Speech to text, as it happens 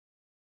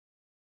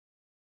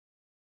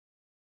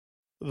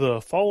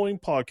The following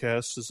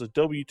podcast is a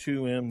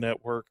W2M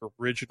Network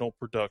original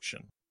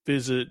production.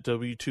 Visit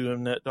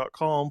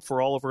W2Mnet.com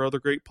for all of our other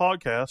great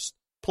podcasts,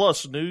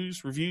 plus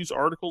news, reviews,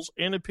 articles,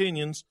 and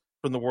opinions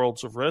from the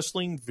worlds of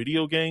wrestling,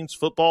 video games,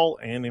 football,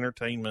 and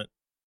entertainment.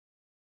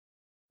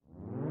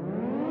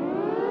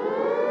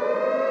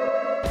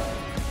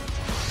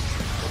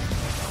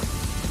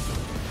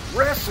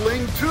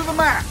 Wrestling to the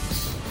Max,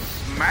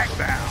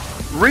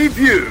 Smackdown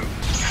Review.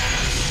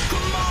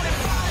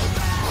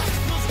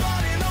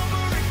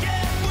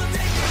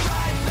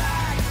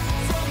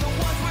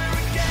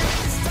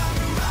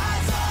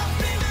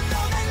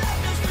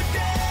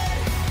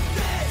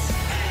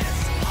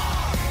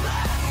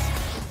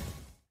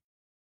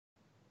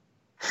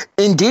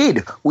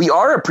 Indeed, we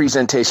are a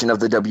presentation of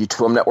the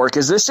W2M Network,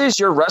 as this is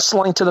your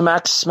Wrestling to the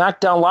Max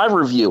Smackdown live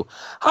review.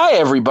 Hi,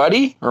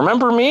 everybody.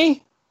 Remember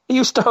me? I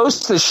used to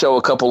host this show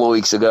a couple of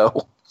weeks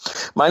ago.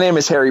 My name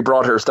is Harry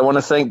Broadhurst. I want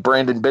to thank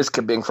Brandon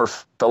Biskabing for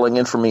filling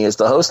in for me as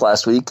the host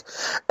last week.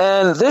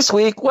 And this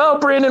week, well,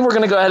 Brandon, we're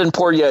going to go ahead and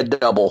pour you a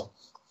double.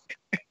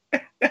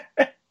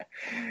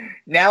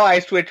 Now I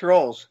switch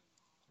roles.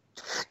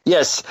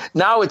 Yes,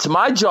 now it's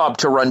my job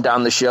to run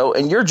down the show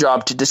and your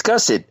job to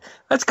discuss it.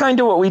 That's kind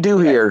of what we do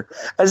here.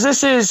 As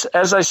this is,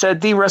 as I said,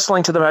 the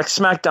Wrestling to the Max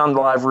Smackdown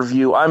live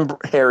review. I'm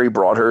Harry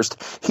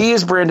Broadhurst. He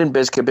is Brandon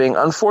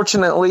Biskabing.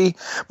 Unfortunately,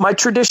 my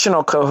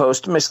traditional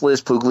co-host, Miss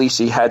Liz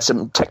Puglisi, had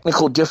some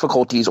technical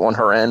difficulties on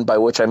her end, by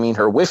which I mean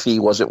her Wi-Fi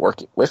wasn't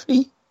working.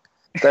 Wi-Fi?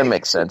 That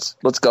makes sense.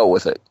 Let's go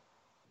with it.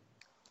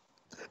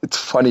 It's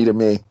funny to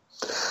me.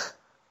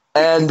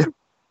 And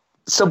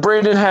so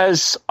Brandon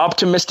has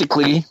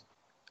optimistically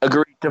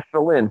agreed to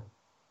fill in.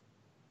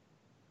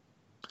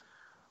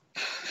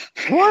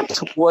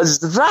 What was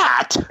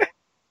that?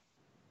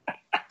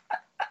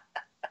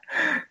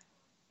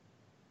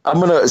 I'm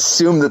going to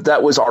assume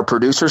that was our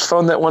producer's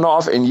phone that went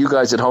off and you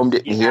guys at home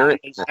didn't hear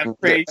it. I'm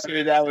pretty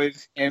sure that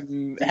was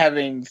him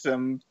having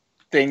some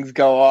things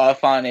go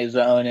off on his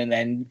own and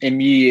then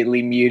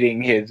immediately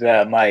muting his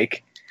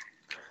mic.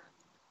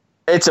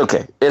 It's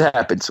okay. It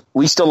happens.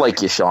 We still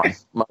like you, Sean,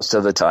 most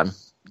of the time,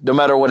 no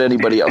matter what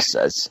anybody else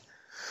says.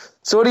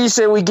 So what do you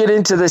say we get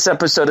into this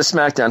episode of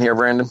SmackDown here,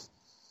 Brandon?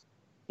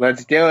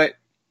 Let's do it.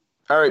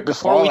 All right,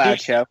 before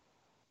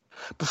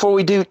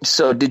we do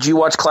so, did you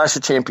watch Clash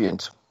of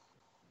Champions?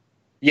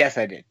 Yes,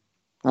 I did.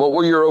 What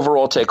were your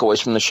overall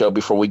takeaways from the show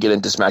before we get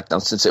into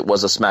SmackDown, since it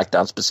was a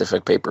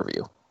SmackDown-specific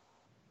pay-per-view?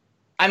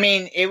 I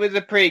mean, it was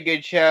a pretty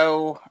good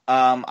show.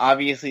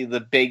 Obviously, the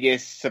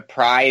biggest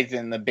surprise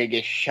and the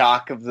biggest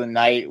shock of the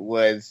night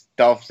was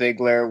Dolph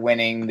Ziggler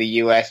winning the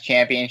U.S.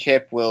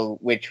 Championship,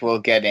 which we'll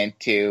get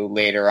into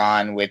later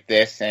on with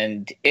this.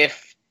 And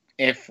if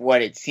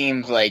what it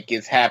seems like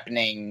is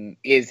happening,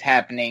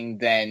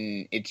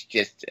 then it's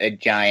just a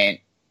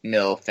giant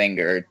middle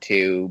finger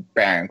to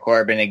Baron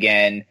Corbin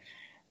again.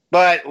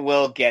 But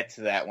we'll get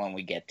to that when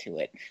we get to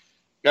it.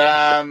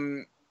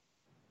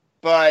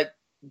 But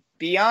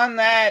beyond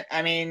that,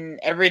 I mean,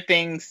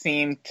 everything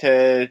seemed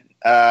to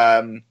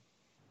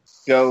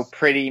go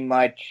pretty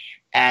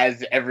much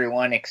as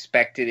everyone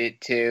expected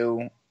it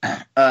to.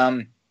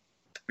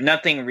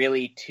 Nothing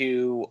really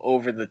too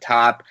over the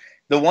top.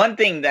 The one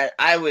thing that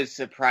I was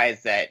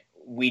surprised that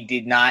we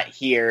did not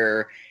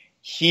hear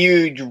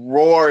huge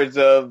roars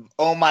of,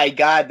 oh my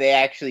God, they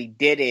actually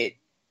did it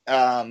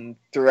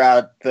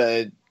throughout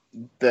the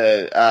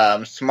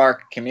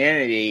Smart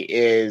community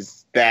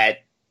is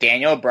that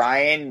Daniel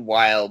Bryan,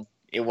 while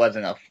it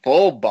wasn't a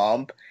full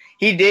bump,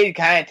 he did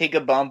kind of take a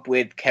bump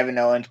with Kevin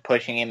Owens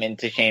pushing him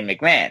into Shane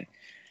McMahon.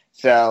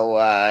 So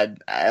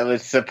I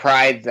was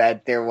surprised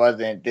that there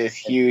wasn't this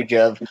huge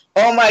of,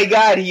 oh my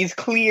God, he's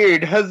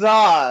cleared,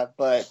 huzzah!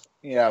 But,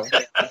 you know.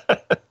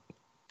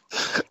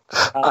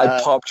 I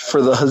popped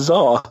for the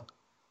huzzah.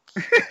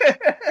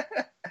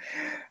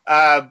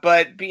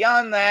 But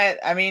beyond that,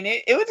 I mean,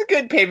 it was a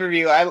good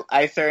pay-per-view.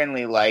 I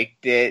certainly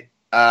liked it.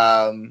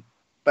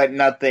 But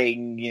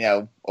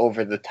nothing,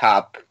 over the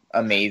top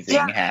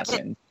amazing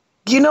happened.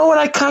 You know what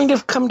I kind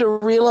of come to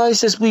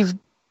realize as we've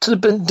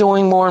been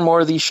doing more and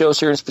more of these shows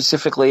here, and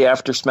specifically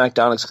after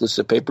SmackDown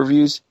exclusive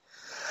pay-per-views?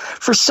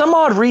 For some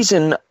odd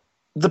reason,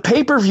 the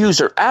pay-per-views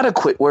are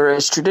adequate,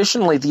 whereas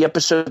traditionally the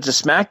episodes of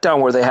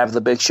SmackDown where they have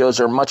the big shows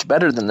are much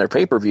better than their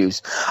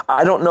pay-per-views.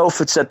 I don't know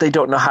if it's that they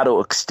don't know how to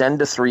extend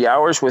to 3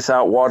 hours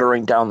without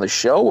watering down the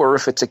show, or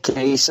if it's a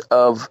case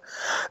of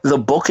the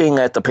booking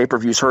at the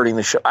pay-per-views hurting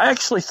the show. I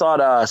actually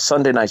thought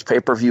Sunday night's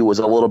pay-per-view was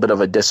a little bit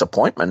of a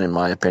disappointment, in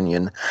my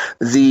opinion.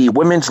 The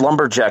women's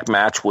lumberjack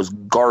match was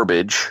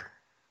garbage.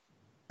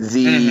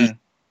 The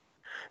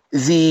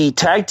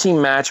tag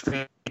team match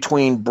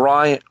between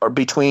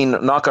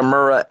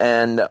Nakamura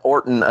and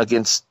Orton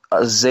against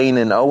Zayn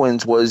and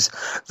Owens was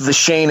the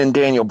Shane and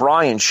Daniel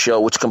Bryan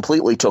show, which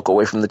completely took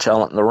away from the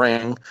talent in the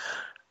ring.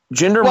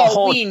 Jinder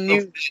Mahal. We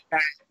knew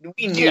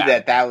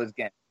that was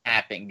going to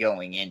happen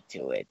going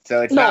into it,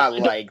 so it's not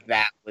like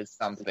that was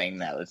something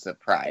that was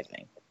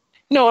surprising.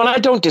 No, and I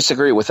don't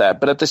disagree with that.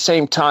 But at the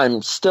same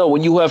time, still,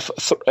 when you have,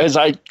 because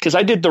I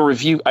did the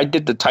review, I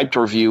did the typed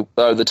review,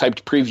 the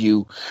typed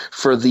preview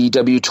for the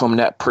W2M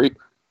Net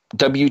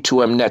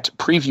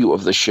preview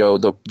of the show,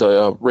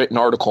 the written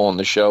article on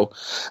the show,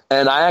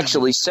 and I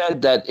actually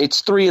said that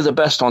it's 3 of the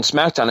best on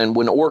SmackDown, and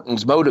when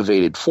Orton's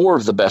motivated, 4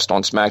 of the best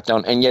on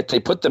SmackDown, and yet they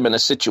put them in a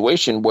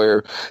situation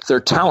where their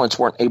talents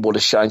weren't able to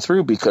shine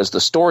through because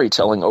the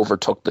storytelling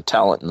overtook the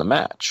talent in the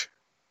match.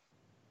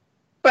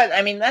 But,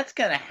 I mean, that's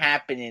going to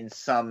happen in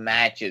some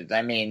matches.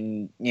 I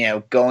mean,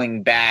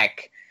 going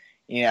back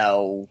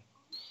to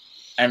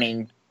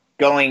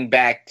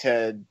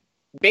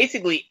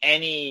basically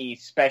any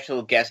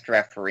special guest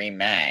referee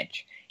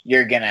match,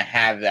 you're going to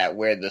have that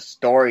where the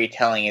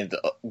storytelling is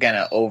going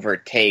to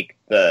overtake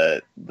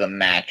the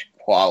match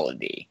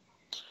quality.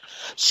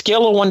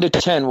 Scale of 1 to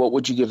 10, what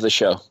would you give the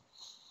show?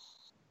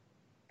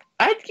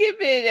 I'd give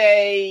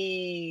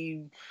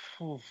it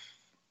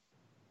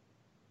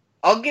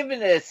I'll give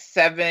it a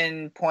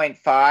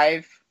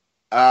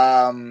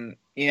 7.5.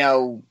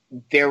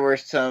 There were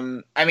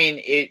some,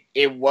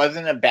 it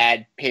wasn't a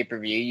bad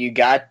pay-per-view. You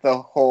got the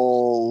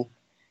whole,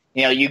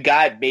 you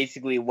got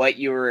basically what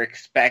you were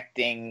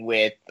expecting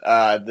with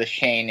the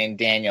Shane and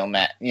Daniel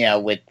match,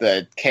 with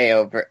the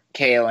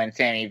KO and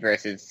Sammy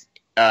versus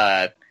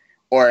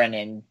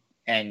Orton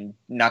and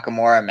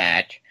Nakamura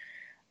match.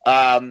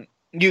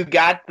 You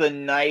got the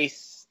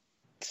nice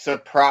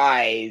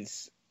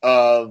surprise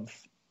of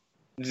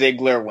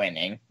Ziggler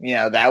winning.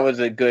 That was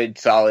a good,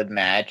 solid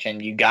match,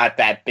 and you got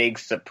that big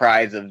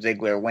surprise of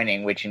Ziggler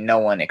winning, which no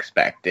one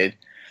expected.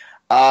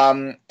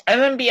 And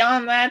then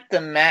beyond that,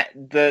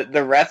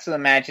 the rest of the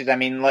matches,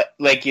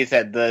 like you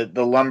said,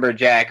 the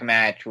lumberjack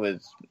match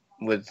was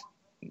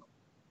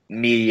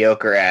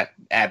mediocre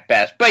at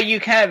best. But you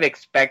kind of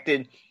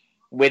expected,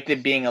 with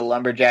it being a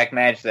lumberjack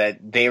match,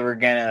 that they were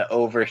going to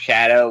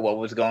overshadow what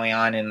was going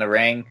on in the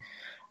ring.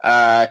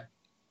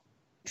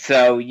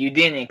 So you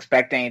didn't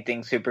expect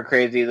anything super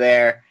crazy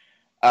there.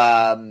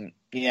 The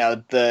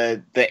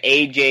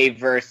AJ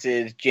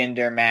versus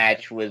Jinder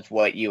match was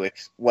what you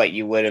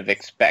would have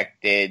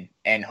expected,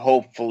 and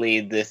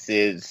hopefully this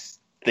is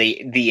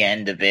the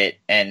end of it,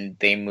 and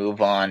they move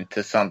on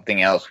to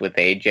something else with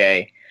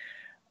AJ.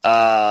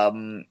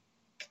 And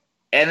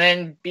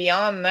then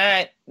beyond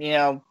that,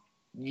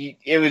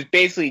 it was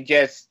basically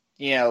just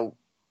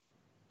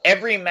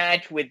every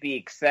match with the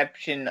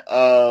exception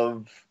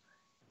of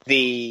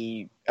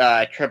the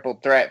triple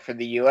threat for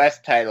the U.S.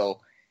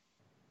 title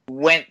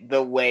went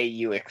the way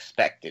you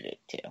expected it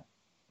to.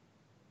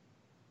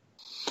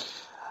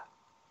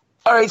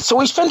 All right, so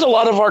we spent a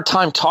lot of our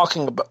time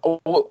talking about,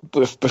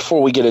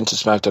 before we get into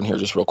SmackDown here,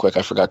 just real quick,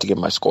 I forgot to give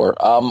my score.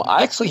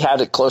 I actually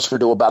had it closer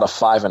to about a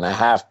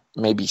 5.5,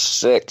 maybe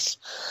 6.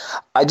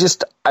 I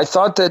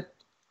thought that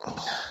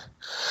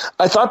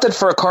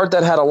for a card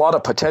that had a lot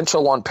of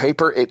potential on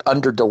paper, it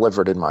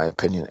underdelivered, in my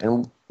opinion.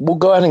 And we'll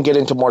go ahead and get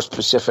into more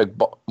specific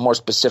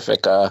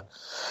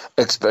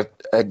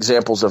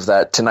examples of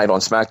that tonight on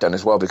SmackDown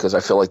as well, because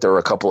I feel like there were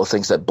a couple of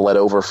things that bled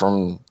over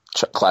from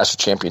Clash of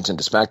Champions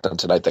into SmackDown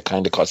tonight that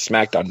kind of caused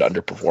SmackDown to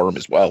underperform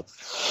as well.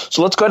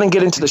 So let's go ahead and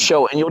get into the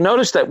show. And you'll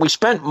notice that we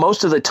spent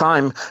most of the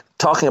time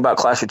talking about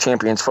Clash of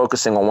Champions,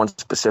 focusing on one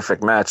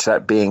specific match,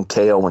 that being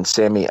KO and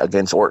Sammy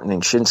against Orton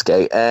and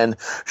Shinsuke. And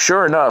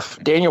sure enough,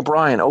 Daniel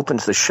Bryan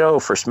opens the show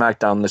for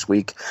SmackDown this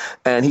week,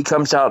 and he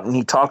comes out and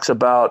he talks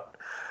about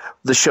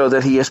the show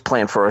that he has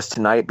planned for us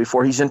tonight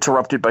before he's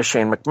interrupted by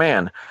Shane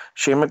McMahon.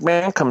 Shane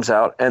McMahon comes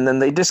out, and then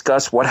they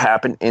discuss what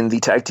happened in the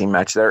tag team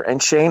match there,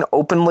 and Shane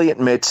openly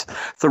admits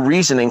the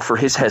reasoning for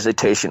his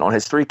hesitation on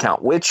his 3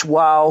 count, which,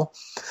 while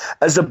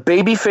as a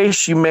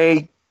babyface you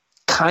may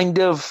kind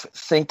of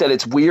think that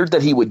it's weird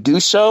that he would do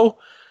so,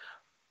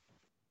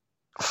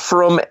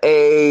 from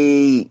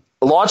a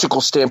logical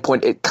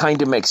standpoint, it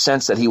kind of makes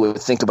sense that he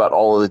would think about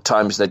all of the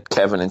times that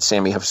Kevin and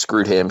Sammy have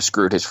screwed him,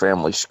 screwed his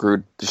family,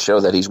 screwed the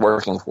show that he's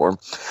working for,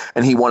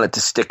 and he wanted to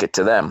stick it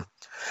to them.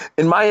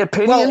 In my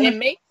opinion, well, it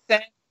makes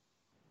sense.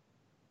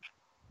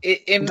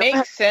 It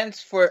makes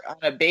sense for on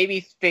a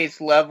babyface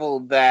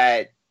level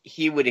that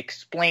he would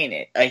explain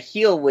it. A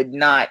heel would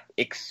not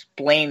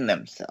explain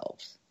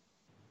themselves.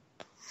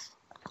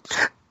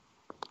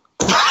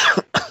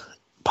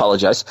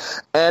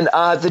 Apologize. And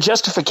the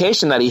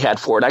justification that he had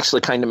for it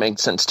actually kind of made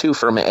sense too,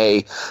 from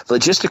a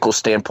logistical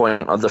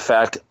standpoint, of the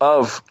fact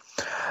of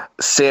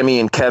Sammy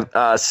and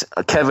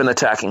Kevin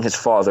attacking his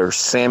father,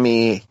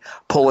 Sammy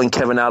pulling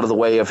Kevin out of the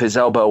way of his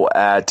elbow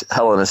at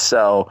Hell in a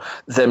Cell,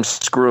 them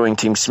screwing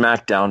Team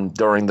SmackDown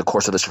during the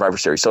course of the Survivor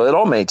Series. So it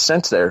all made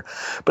sense there.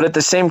 But at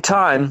the same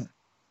time,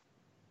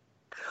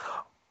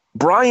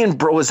 Bryan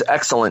was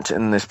excellent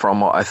in this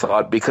promo, I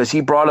thought, because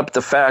he brought up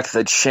the fact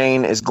that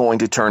Shane is going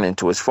to turn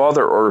into his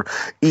father, or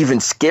even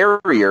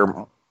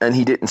scarier, and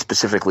he didn't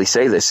specifically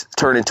say this,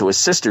 turn into his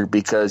sister,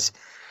 because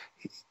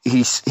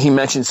he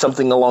mentioned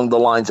something along the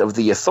lines of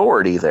the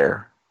Authority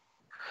there.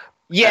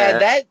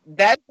 Yeah,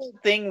 that whole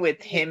thing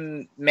with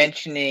him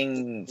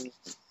mentioning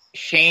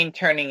Shane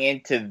turning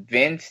into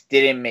Vince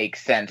didn't make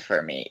sense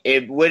for me.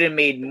 It would have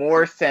made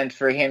more sense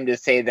for him to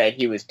say that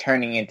he was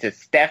turning into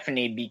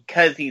Stephanie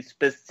because he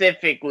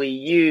specifically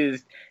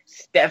used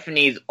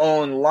Stephanie's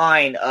own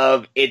line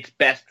of "it's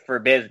best for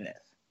business."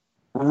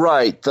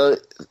 Right.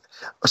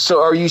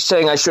 So are you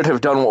saying I should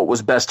have done what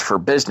was best for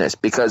business?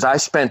 Because I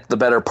spent the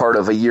better part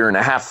of a year and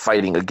a half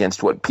fighting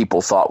against what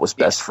people thought was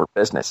best for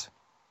business.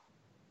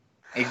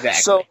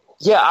 Exactly. So,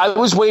 yeah, I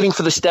was waiting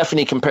for the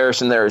Stephanie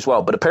comparison there as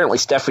well, but apparently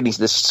Stephanie's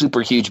this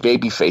super huge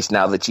baby face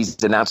now that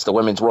she's announced the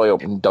Women's Royal,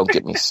 and don't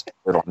get me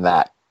started on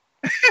that.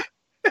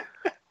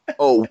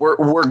 Oh,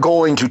 we're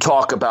going to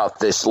talk about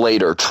this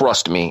later,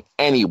 trust me.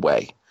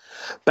 Anyway,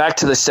 back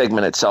to the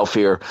segment itself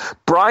here.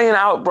 Bryan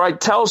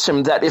outright tells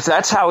him that if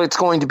that's how it's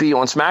going to be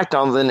on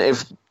SmackDown, then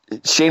if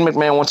Shane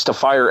McMahon wants to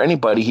fire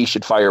anybody, he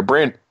should fire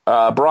Bryan.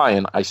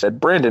 I said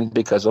Brandon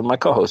because of my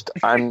co-host.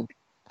 I'm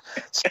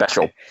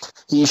special.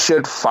 He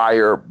should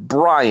fire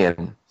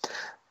Bryan.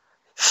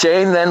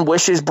 Shane then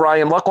wishes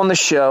Bryan luck on the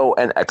show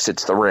and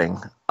exits the ring.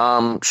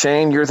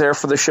 Shane, you're there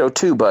for the show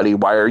too, buddy.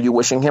 Why are you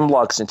wishing him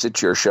luck since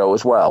it's your show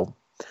as well?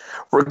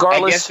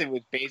 Regardless,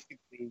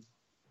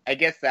 I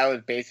guess that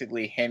was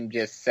basically him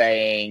just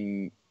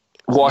saying,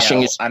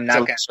 washing his I'm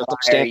not going to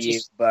fire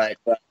you, but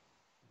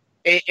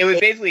it was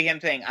basically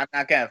him saying, I'm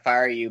not going to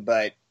fire you,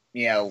 but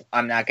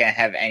I'm not going to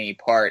have any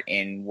part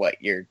in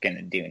what you're going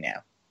to do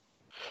now.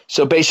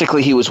 So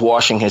basically he was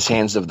washing his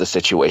hands of the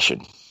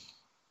situation.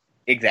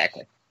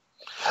 Exactly.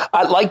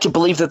 I'd like to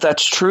believe that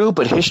that's true,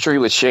 but history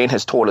with Shane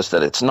has told us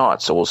that it's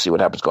not, so we'll see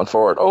what happens going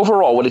forward.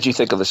 Overall, what did you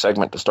think of the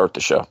segment to start the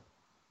show?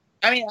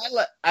 I mean,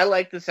 I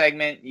like the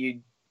segment.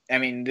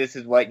 This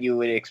is what you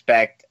would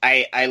expect.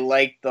 I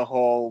like the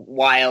whole,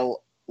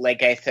 while,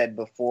 like I said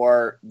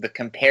before, the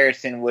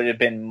comparison would have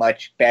been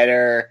much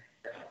better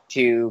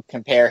to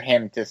compare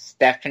him to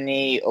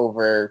Stephanie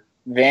over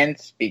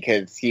Vince,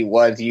 because he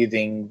was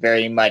using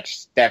very much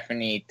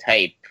Stephanie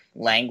type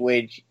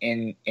language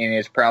in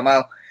his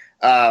promo.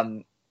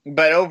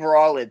 But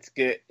overall, it's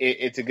good.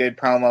 It's a good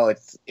promo.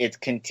 It's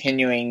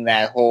continuing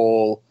that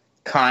whole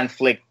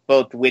conflict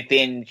both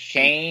within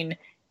Shane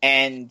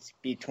and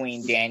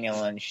between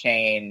Daniel and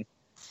Shane,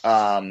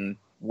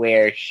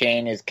 where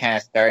Shane is kind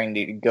of starting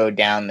to go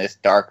down this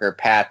darker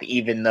path,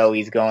 even though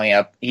he's going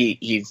up.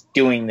 He's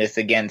doing this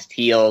against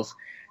heels.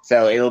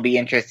 So it'll be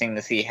interesting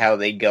to see how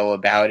they go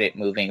about it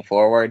moving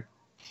forward.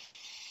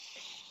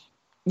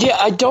 Yeah,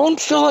 I don't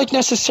feel like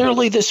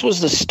necessarily this was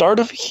the start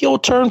of a heel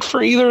turn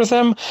for either of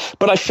them,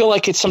 but I feel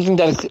like it's something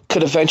that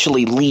could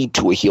eventually lead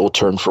to a heel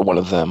turn for one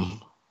of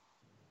them.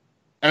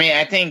 I mean,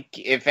 I think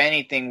if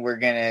anything, we're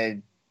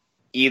gonna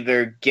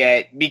either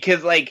get,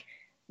 because like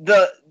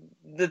the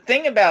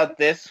thing about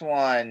this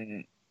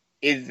one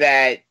is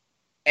that,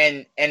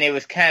 and it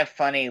was kind of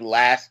funny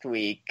last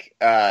week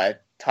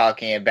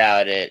talking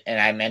about it,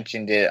 and I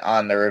mentioned it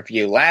on the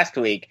review last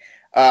week.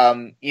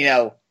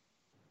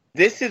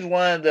 This is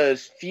one of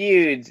those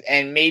feuds,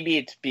 and maybe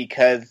it's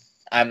because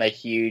I'm a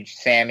huge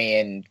Sammy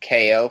and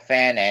KO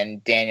fan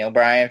and Daniel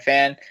Bryan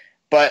fan,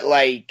 but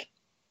like,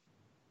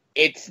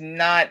 it's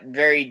not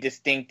very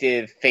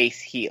distinctive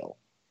face-heel.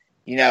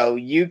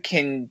 You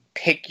can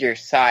pick your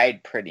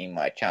side pretty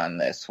much on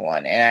this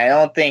one, and I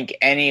don't think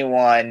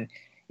anyone,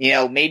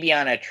 maybe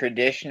on a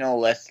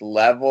traditionalist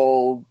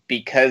level,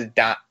 because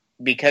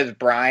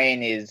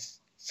Bryan is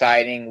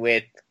siding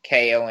with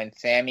KO and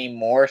Sammy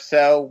more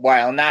so,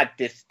 while not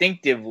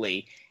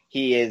distinctively,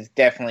 he is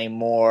definitely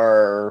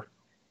more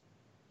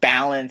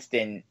balanced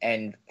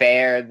and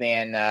fair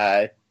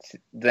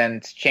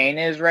than Shane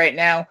is right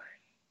now.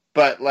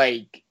 But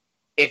like,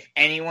 if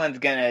anyone's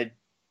gonna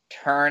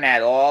turn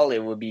at all, it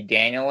would be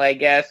Daniel, I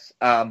guess.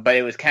 But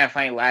it was kind of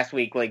funny last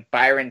week, like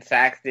Byron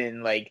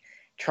Saxton, like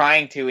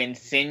trying to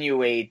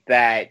insinuate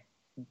that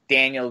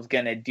Daniel's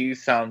gonna do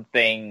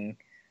something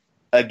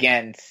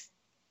against,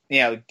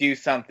 do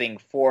something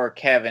for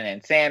Kevin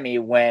and Sammy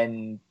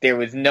when there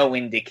was no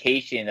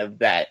indication of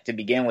that to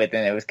begin with,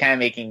 and it was kind of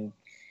making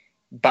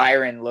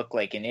Byron look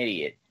like an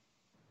idiot.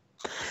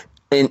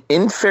 And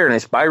in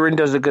fairness, Byron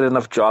does a good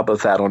enough job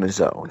of that on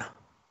his own.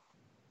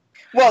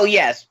 Well,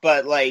 yes,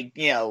 but like,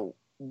 and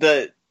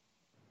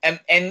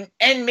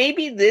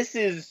maybe this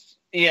is,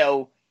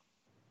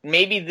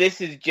 maybe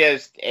this is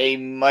just a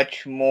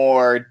much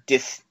more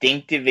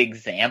distinctive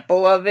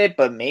example of it,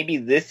 but maybe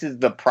this is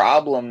the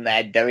problem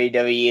that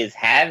WWE is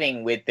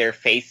having with their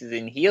faces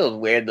and heels,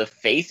 where the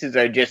faces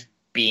are just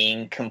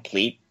being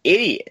complete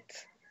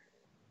idiots.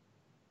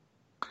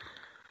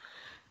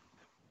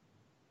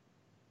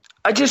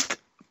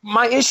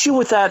 My issue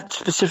with that,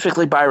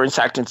 specifically Byron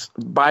Saxton's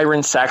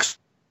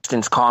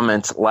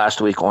comments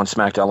last week on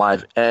SmackDown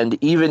Live, and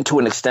even to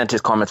an extent his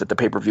comments at the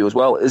pay-per-view as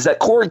well, is that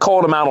Corey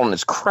called him out on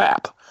his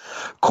crap.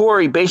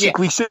 Corey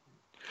basically said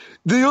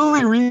the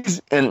only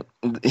reason, and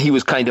he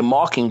was kind of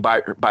mocking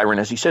Byron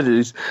as he said it,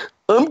 is,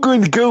 I'm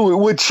going to go with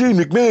what Shane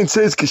McMahon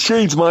says because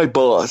Shane's my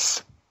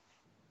boss.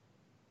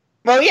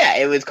 Well, yeah,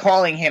 it was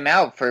calling him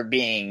out for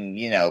being,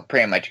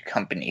 pretty much a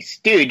company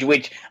stooge,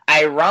 which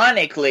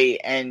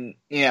ironically, and,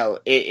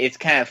 it's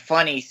kind of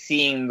funny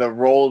seeing the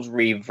roles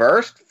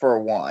reversed for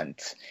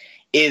once,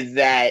 is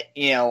that,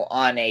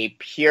 on a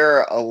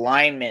pure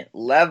alignment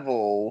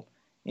level,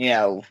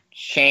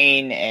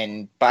 Shane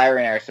and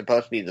Byron are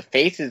supposed to be the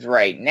faces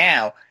right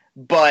now,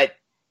 but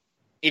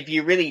if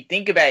you really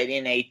think about it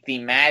in a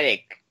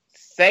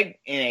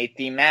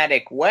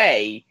thematic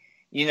way,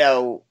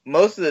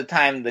 most of the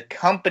time the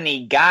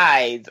company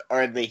guys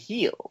are the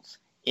heels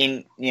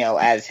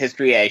as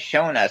history has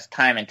shown us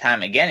time and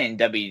time again in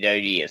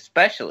WWE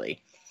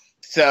especially.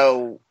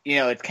 So,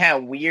 it's kind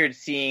of weird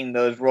seeing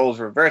those roles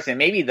reversed, and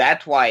maybe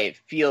that's why it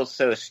feels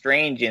so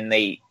strange and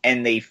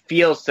they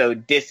feel so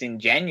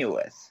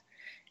disingenuous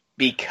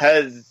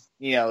because,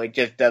 it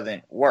just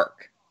doesn't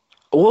work.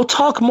 We'll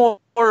talk more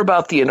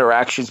about the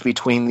interactions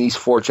between these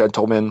four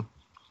gentlemen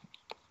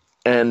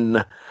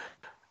and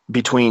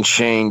between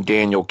Shane,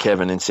 Daniel,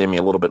 Kevin, and Sammy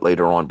a little bit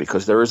later on,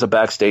 because there is a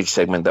backstage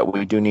segment that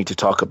we do need to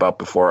talk about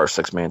before our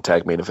six-man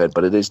tag main event,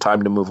 but it is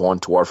time to move on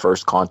to our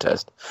first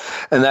contest.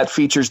 And that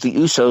features the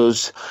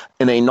Usos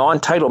in a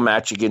non-title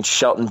match against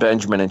Shelton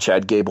Benjamin and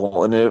Chad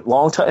Gable. And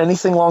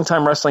anything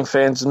long-time wrestling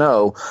fans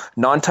know,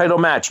 non-title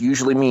match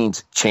usually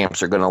means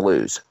champs are going to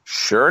lose.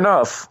 Sure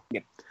enough,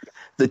 yep.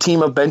 The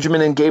team of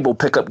Benjamin and Gable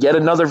pick up yet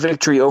another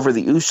victory over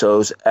the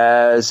Usos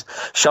as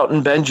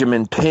Shelton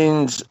Benjamin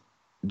pins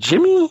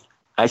Jimmy,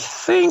 I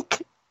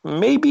think,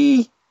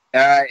 maybe.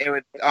 It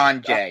was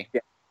on Jay.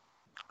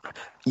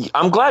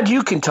 I'm glad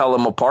you can tell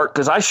them apart,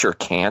 because I sure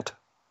can't.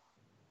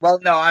 Well,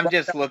 no, I'm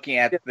just looking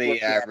at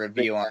the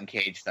review on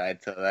Cage Side,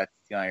 so that's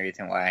the only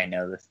reason why I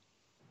know this.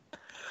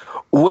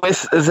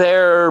 With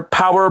their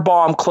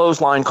powerbomb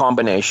clothesline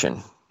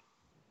combination.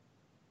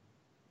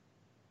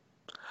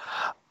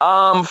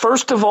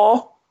 First of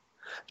all,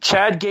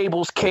 Chad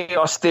Gable's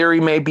Chaos Theory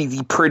may be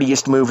the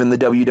prettiest move in the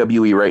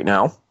WWE right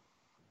now.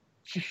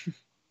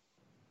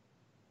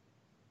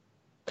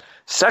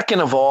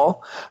 Second of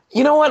all,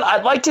 you know what?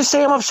 I'd like to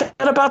say I'm upset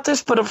about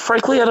this, but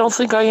frankly, I don't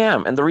think I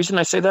am. And the reason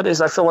I say that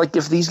is I feel like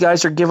if these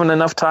guys are given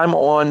enough time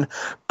on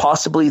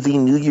possibly the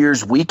New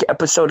Year's Week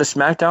episode of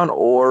SmackDown,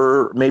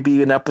 or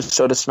maybe an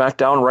episode of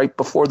SmackDown right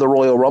before the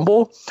Royal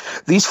Rumble,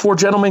 these four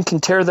gentlemen can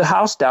tear the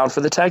house down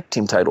for the tag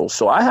team titles.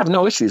 So I have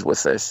no issues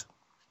with this.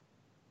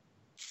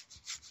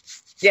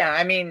 Yeah,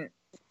 I mean,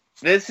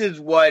 this is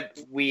what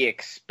we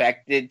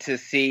expected to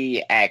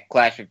see at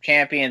Clash of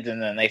Champions,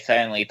 and then they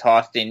suddenly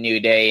tossed in New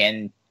Day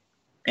and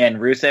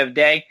Rusev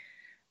Day.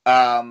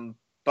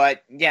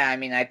 But yeah, I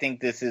mean, I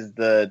think this is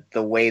the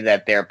way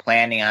that they're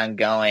planning on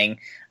going.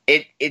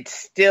 It's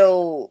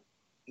still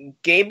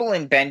Gable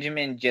and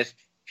Benjamin just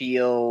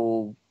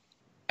feel.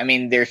 I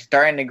mean, they're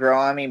starting to grow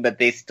on me, but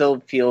they still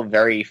feel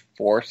very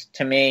forced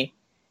to me.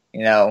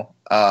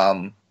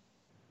 Where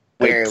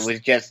it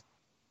was just.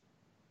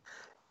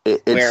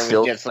 It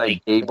feels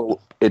like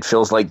Gable. It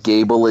feels like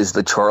Gable is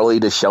the Charlie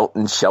to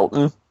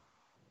Shelton.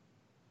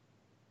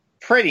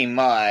 Pretty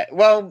much.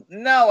 Well,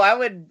 no, I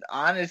would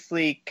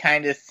honestly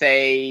kind of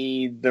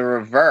say the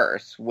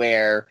reverse,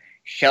 where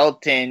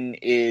Shelton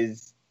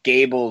is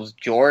Gable's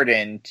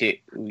Jordan to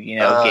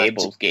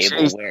Gable's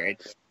Gable. Where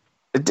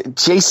it's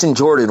Jason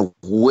Jordan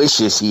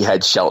wishes he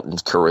had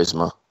Shelton's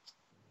charisma.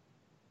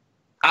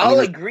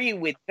 I'll agree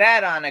with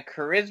that on a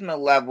charisma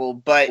level,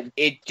 but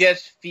it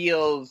just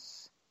feels.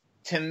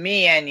 To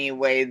me,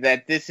 anyway,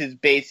 that this is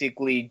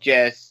basically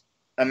just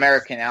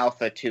American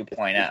Alpha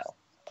 2.0.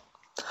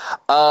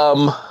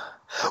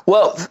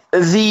 Well,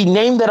 the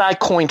name that I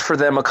coined for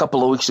them a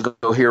couple of weeks ago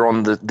here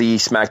on the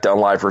SmackDown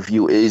Live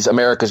review is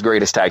America's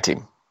Greatest Tag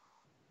Team.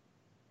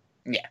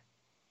 Yeah.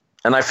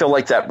 And I feel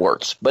like that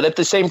works. But at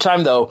the same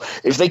time, though,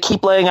 if they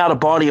keep laying out a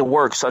body of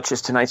work such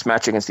as tonight's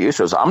match against the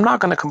Usos, I'm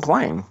not going to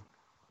complain.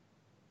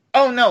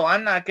 Oh, no,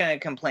 I'm not going to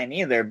complain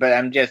either, but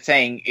I'm just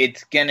saying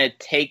it's going to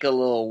take a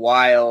little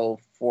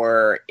while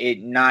for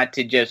it not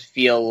to just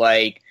feel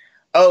like,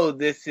 oh,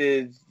 this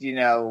is,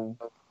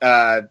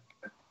 I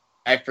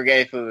forget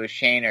if it was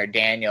Shane or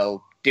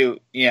Daniel,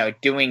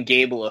 doing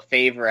Gable a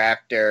favor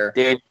after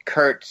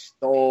Kurt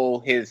stole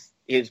his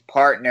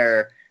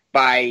partner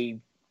by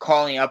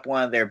calling up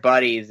one of their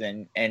buddies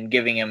and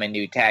giving him a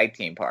new tag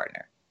team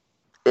partner.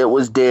 It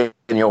was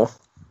Daniel,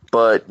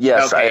 but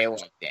yes, okay, it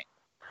was Daniel.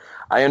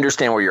 I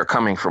understand where you're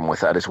coming from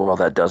with that as well.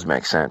 That does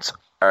make sense.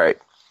 All right.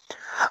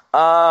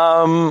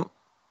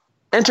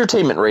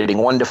 Entertainment rating,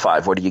 1 to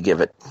 5. What do you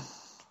give it?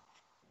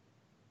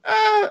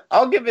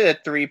 I'll give it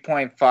a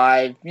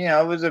 3.5.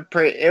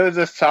 It was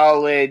a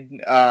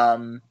solid.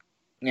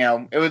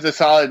 It was a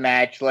solid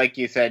match, like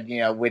you said.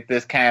 With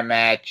this kind of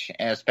match,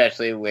 and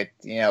especially with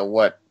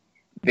what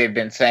they've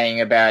been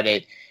saying about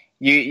it.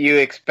 You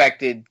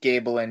expected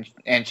Gable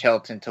and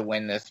Shelton to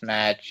win this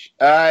match.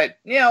 All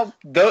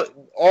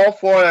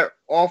four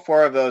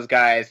of those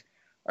guys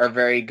are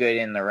very good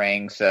in the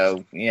ring,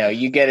 so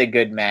you get a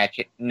good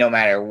match no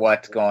matter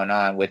what's going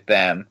on with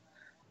them.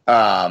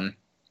 A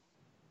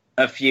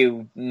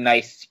few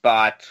nice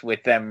spots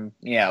with them,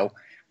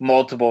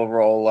 multiple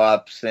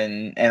roll-ups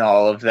and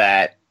all of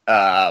that.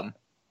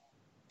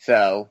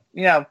 So,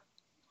 it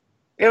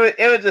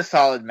was a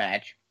solid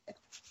match.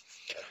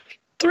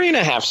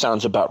 3.5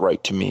 sounds about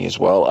right to me as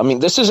well. I mean,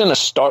 this isn't a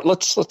star.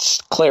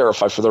 Let's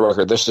clarify for the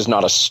record. This is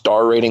not a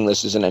star rating.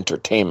 This is an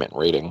entertainment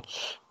rating.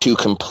 Two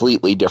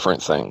completely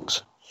different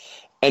things.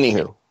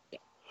 Anywho,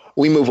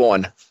 we move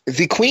on.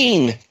 The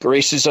Queen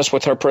graces us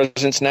with her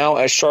presence now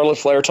as Charlotte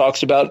Flair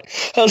talks about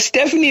how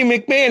Stephanie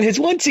McMahon has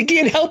once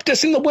again helped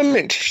us in the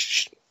women.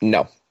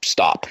 No,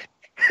 stop.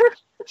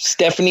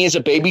 Stephanie is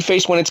a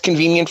babyface when it's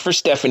convenient for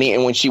Stephanie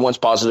and when she wants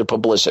positive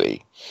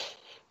publicity.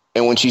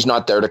 And when she's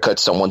not there to cut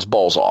someone's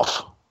balls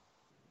off.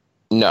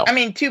 No. I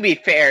mean, to be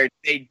fair,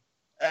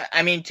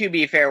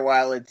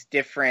 while it's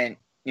different,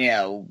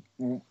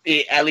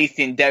 at least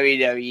in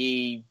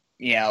WWE,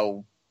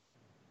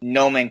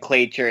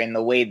 nomenclature and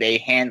the way they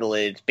handle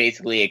it, it's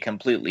basically a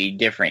completely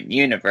different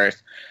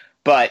universe.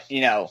 But,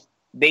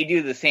 they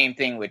do the same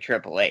thing with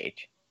Triple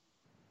H.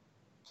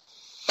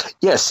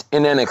 Yes,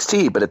 in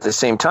NXT, but at the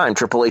same time,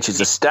 Triple H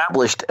is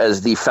established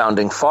as the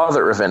founding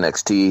father of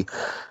NXT.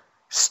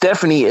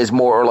 Stephanie is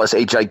more or less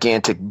a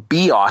gigantic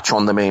biatch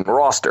on the main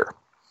roster.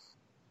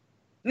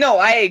 No,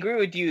 I agree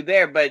with you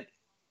there, but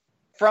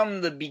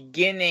from the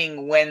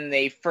beginning when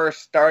they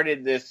first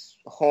started this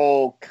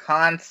whole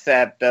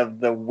concept of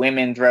the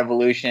women's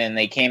revolution and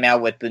they came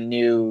out with the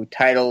new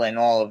title and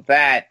all of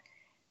that,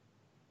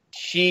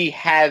 she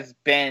has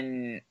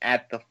been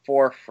at the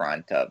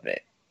forefront of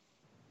it.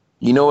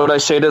 You know what I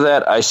say to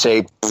that? I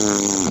say...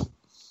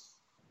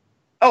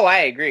 Oh, I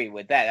agree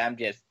with that. I'm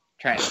just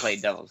trying to play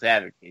devil's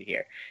advocate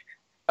here.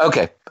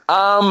 Okay.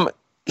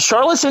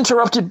 Charlotte's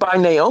interrupted by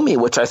Naomi,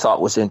 which I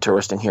thought was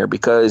interesting here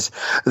because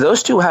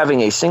those two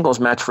having a singles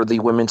match for the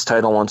women's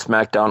title on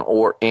SmackDown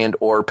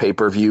or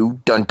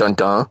pay-per-view, dun dun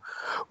dun,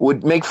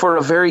 would make for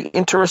a very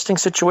interesting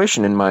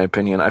situation in my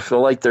opinion. I feel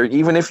like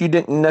even if you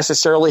didn't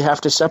necessarily have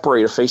to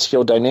separate a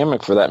face-heel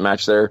dynamic for that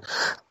match there,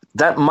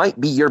 that might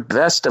be your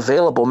best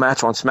available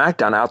match on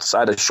SmackDown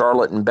outside of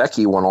Charlotte and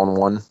Becky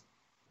one-on-one.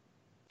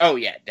 Oh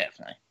yeah,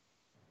 definitely.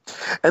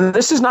 And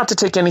this is not to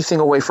take anything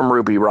away from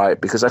Ruby Riott,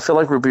 because I feel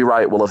like Ruby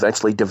Riott will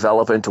eventually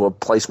develop into a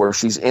place where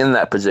she's in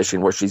that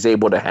position where she's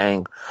able to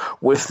hang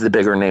with the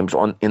bigger names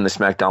in the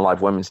SmackDown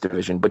Live women's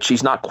division, but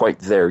she's not quite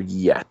there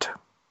yet.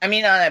 I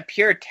mean, on a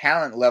pure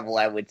talent level,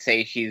 I would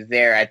say she's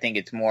there. I think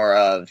it's more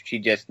of she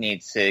just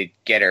needs to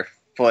get her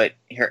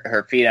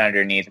feet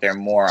underneath her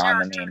more on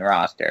the main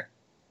roster.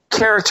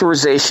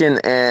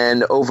 Characterization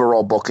and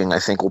overall booking, I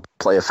think, will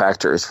play a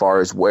factor as far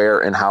as where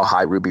and how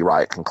high Ruby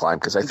Riott can climb,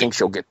 because I think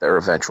she'll get there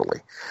eventually.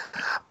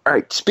 All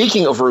right,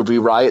 speaking of Ruby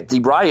Riott, the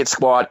Riott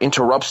Squad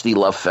interrupts the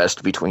love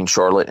fest between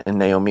Charlotte and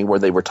Naomi, where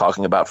they were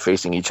talking about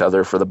facing each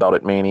other for the belt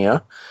at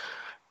Mania.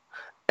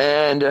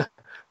 And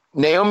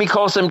Naomi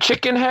calls them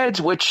chicken heads,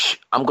 which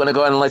I'm going to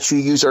go ahead and let you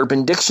use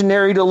Urban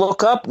Dictionary to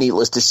look up.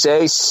 Needless to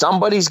say,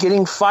 somebody's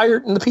getting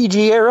fired in the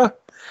PG era.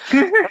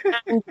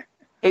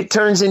 It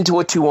turns into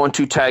a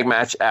 2-on-2 tag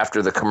match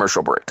after the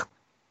commercial break.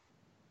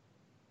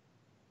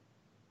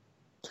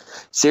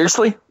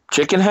 Seriously?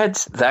 Chicken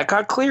heads? That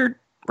got cleared?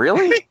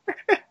 Really?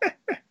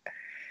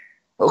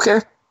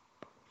 Okay.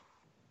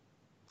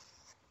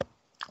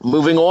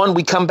 Moving on,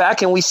 we come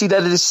back and we see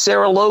that it is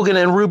Sarah Logan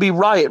and Ruby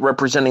Riott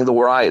representing the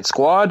Riott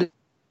Squad.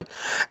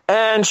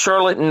 And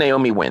Charlotte and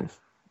Naomi win.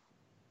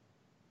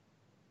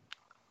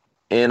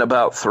 In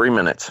about 3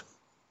 minutes.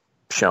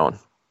 Shown.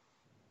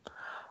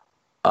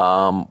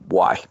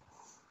 Why?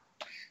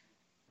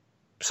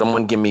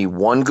 Someone give me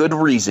one good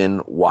reason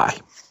why.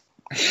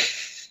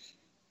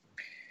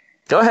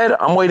 Go ahead,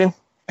 I'm waiting.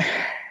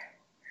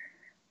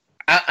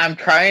 I'm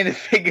trying to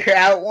figure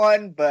out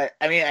one, but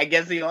I mean, I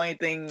guess the only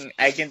thing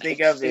I can think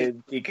of is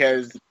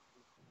because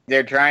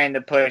they're trying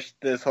to push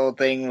this whole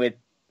thing with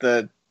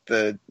the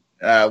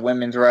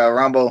Women's Royal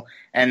Rumble,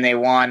 and they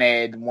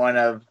wanted one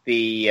of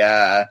the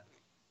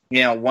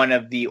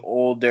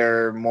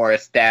older, more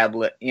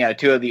established,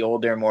 two of the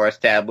older, more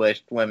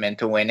established women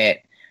to win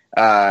it,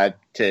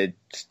 to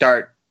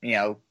start,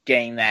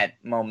 getting that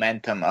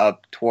momentum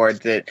up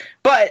towards it.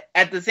 But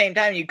at the same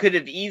time, you could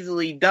have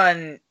easily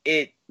done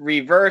it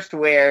reversed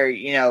where,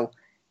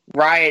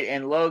 Riott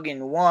and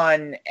Logan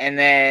won, and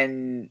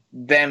then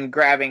them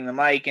grabbing the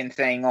mic and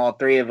saying all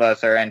three of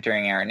us are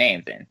entering our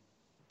names in.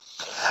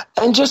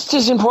 And just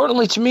as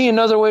importantly to me,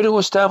 another way to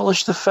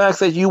establish the fact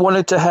that you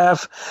wanted to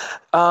have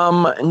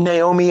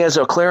Naomi as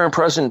a clear and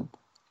present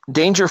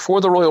danger for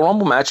the Royal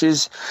Rumble match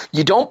is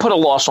you don't put a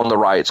loss on the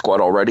Riott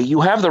Squad already. You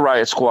have the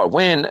Riott Squad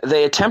win.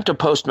 They attempt a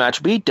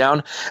post-match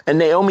beatdown, and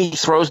Naomi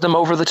throws them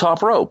over the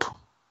top rope.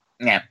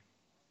 Yeah.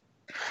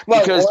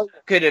 Well, because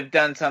could have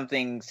done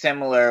something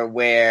similar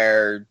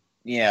where,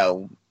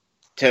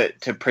 to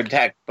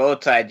protect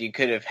both sides, you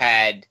could have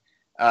had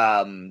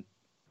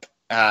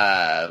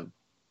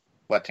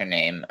what's her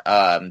name?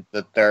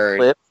 The third.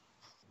 Liv?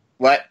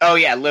 What? Oh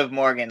yeah, Liv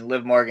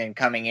Morgan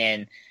coming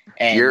in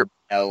and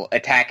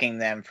attacking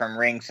them from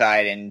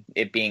ringside and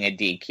it being a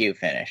DQ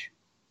finish.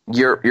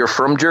 You're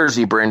from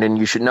Jersey, Brandon.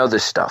 You should know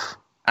this stuff.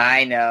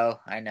 I know.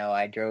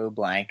 I drew a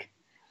blank.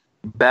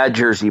 Bad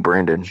Jersey,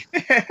 Brandon.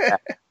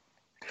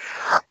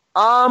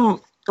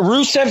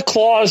 Rusev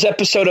Claus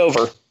episode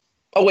over.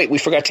 Oh, wait, we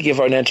forgot to give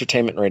an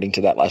entertainment rating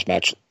to that last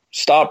match.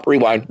 Stop,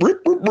 rewind.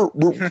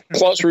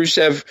 Claus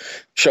Rusev,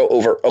 show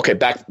over. Okay,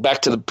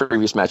 back to the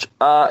previous match.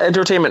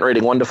 Entertainment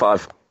rating, 1 to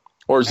 5.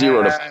 Or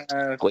 0 to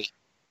 5.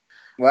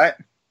 What?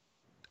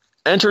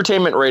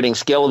 Entertainment rating,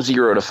 scale of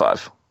 0 to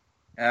 5.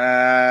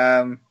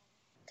 I'll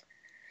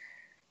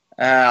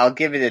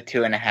give it a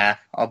 2.5.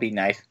 I'll be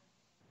nice.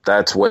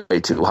 That's way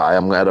too high.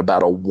 I'm at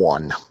about a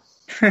 1.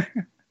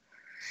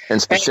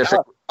 And specific.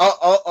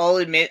 I'll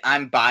admit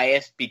I'm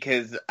biased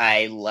because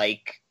I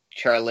like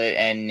Charlotte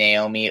and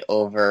Naomi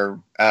over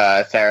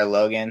Sarah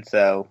Logan,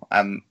 so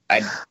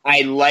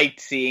I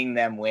liked seeing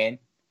them win.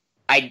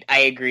 I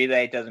agree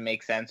that it doesn't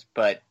make sense,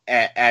 but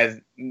as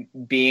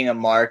being a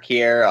mark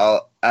here,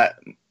 I'll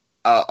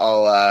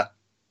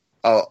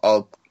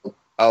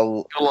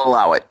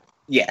allow it.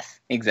 Yes,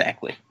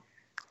 exactly.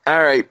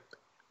 All right,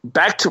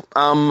 back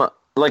to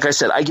like I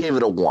said, I gave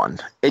it a 1.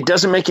 It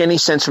doesn't make any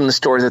sense from the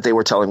story that they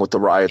were telling with the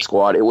Riot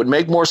Squad. It would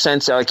make more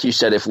sense, like you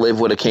said, if Liv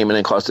would have came in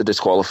and caused a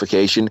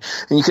disqualification,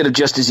 and you could have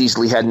just as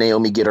easily had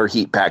Naomi get her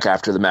heat back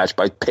after the match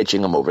by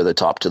pitching them over the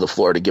top to the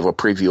floor to give a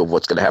preview of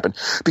what's going to happen.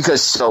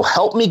 Because so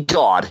help me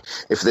God,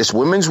 if this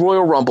Women's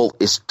Royal Rumble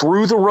is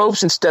through the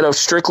ropes instead of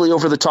strictly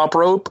over the top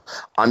rope,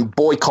 I'm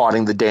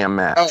boycotting the damn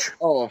match.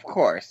 Oh, of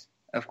course.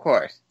 Of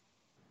course.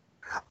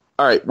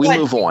 All right, we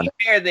move on.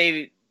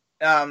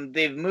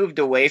 They've moved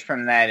away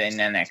from that in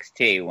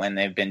NXT when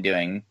they've been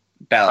doing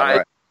Battle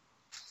Royale.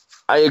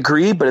 I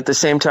agree, but at the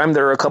same time,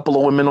 there are a couple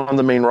of women on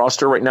the main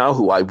roster right now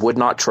who I would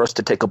not trust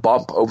to take a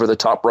bump over the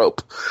top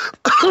rope.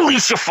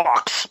 Alicia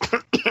Fox.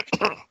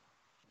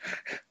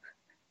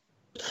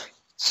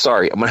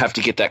 Sorry, I'm going to have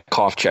to get that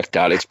cough checked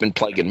out. It's been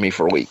plaguing me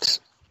for weeks.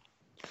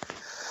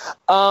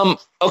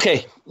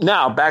 Okay,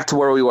 now back to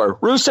where we were.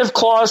 Rusev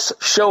Claus,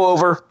 show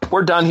over.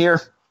 We're done here.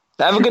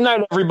 Have a good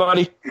night,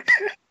 everybody.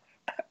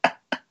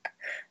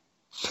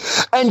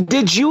 And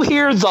did you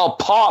hear the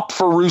pop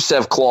for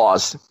Rusev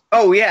Claus?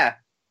 Oh, yeah.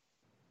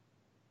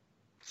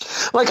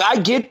 Like, I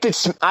get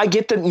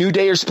that New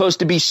Day are supposed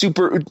to be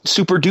super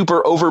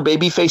duper over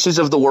baby faces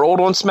of the world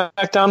on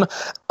SmackDown.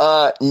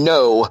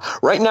 No.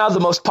 Right now, the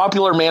most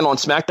popular man on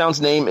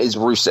SmackDown's name is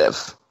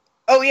Rusev.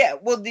 Oh, yeah.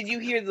 Well, did you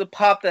hear the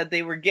pop that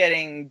they were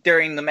getting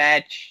during the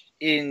match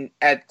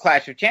at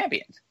Clash of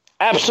Champions?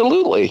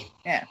 Absolutely.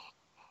 Yeah.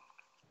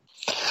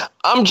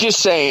 I'm just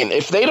saying,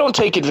 if they don't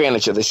take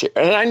advantage of this here,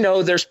 and I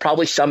know there's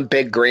probably some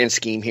big grand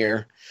scheme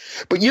here,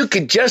 but you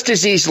could just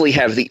as easily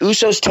have the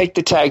Usos take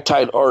the tag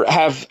title, or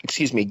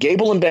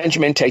Gable and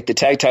Benjamin take the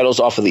tag titles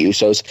off of the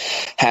Usos,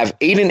 have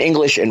Aiden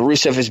English and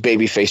Rusev as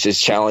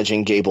babyfaces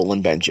challenging Gable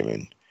and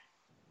Benjamin.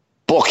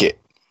 Book it.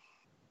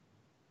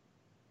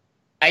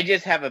 I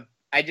just have a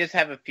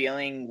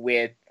feeling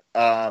with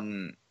how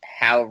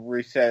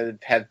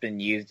Rusev has been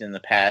used in the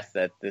past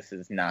that this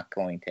is not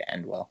going to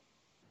end well.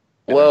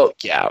 Well,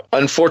 yeah.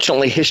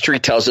 Unfortunately, history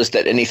tells us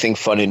that anything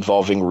fun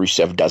involving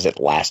Rusev doesn't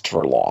last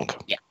for long.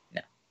 Yeah,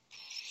 no.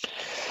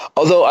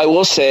 Although I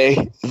will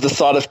say, the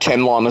thought of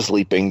 10 llamas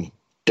leaping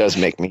does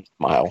make me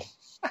smile.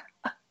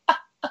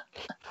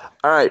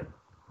 All right.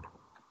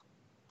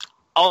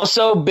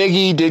 Also, Big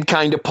E did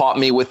kind of pop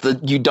me with the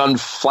 "you done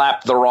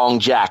flapped the wrong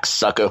jacks,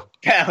 sucker."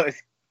 That was,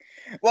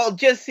 well,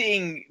 just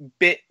seeing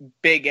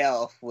Big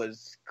Elf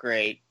was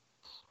great.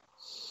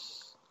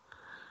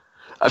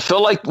 I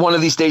feel like one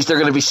of these days they're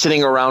going to be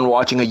sitting around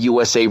watching a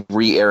USA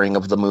re-airing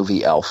of the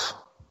movie Elf.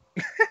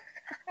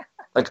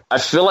 Like, I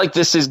feel like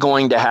this is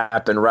going to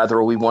happen,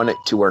 whether we want it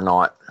to or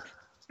not.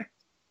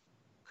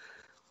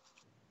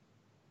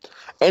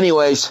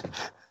 Anyways,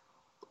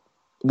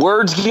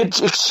 words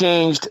get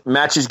exchanged,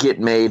 matches get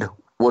made.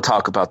 We'll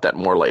talk about that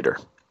more later.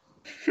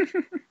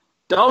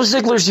 Dolph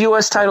Ziggler's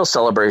U.S. title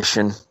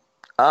celebration.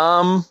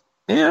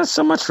 Yeah,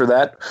 so much for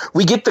that.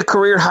 We get the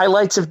career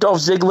highlights of Dolph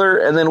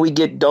Ziggler, and then we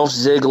get Dolph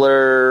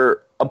Ziggler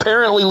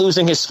apparently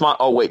losing his smile.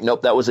 Oh, wait,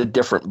 nope, that was a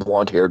different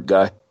blonde-haired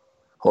guy.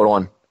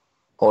 Hold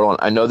on.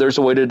 I know there's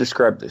a way to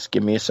describe this.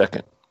 Give me a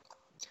second.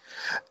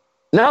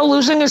 Now,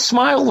 losing his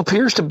smile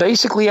appears to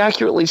basically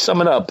accurately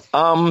sum it up.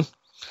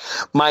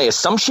 My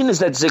assumption is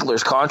that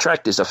Ziggler's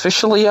contract is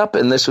officially up,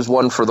 and this was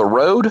one for the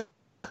road.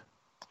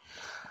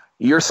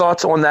 Your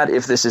thoughts on that,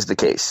 if this is the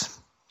case?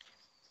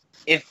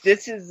 If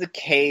this is the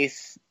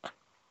case,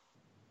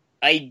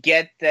 I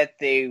get that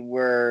they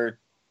were,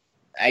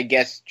 I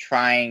guess,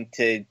 trying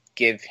to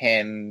give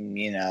him,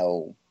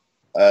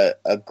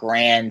 a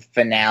grand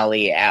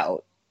finale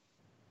out.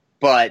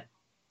 But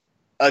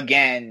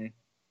again,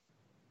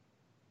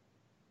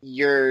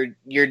 you're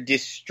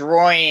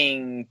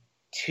destroying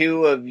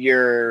two of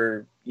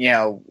your,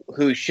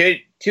 who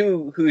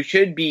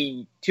should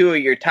be two of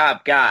your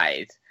top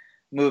guys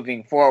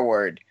moving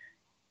forward,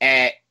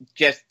 and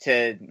just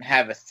to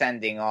have a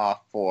sending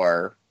off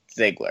for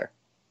Ziggler.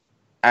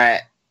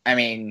 I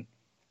mean,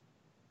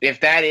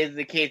 if that is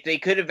the case, they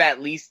could have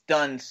at least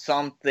done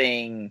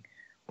something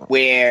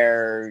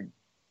where,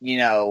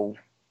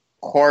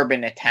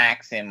 Corbin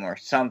attacks him or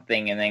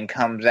something and then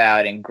comes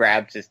out and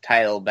grabs his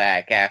title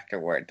back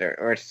afterward.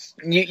 Or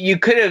you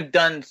could have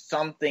done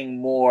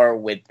something more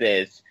with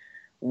this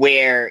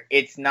where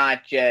it's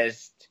not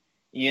just,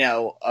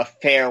 a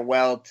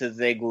farewell to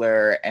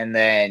Ziggler and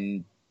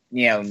then,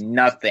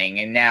 nothing.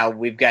 And now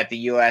we've got the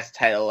U.S.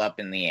 title up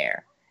in the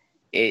air.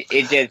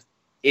 It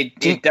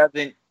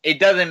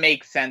doesn't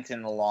make sense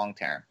in the long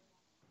term.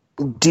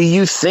 Do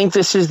you think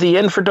this is the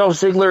end for Dolph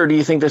Ziggler, or do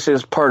you think this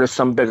is part of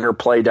some bigger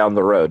play down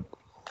the road?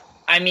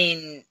 I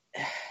mean,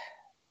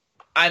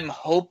 I'm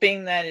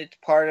hoping that it's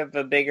part of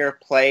a bigger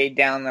play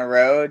down the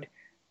road,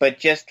 but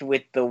just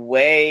with the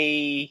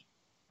way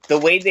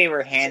they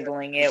were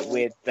handling it,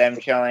 with them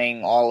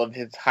showing all of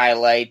his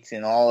highlights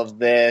and all of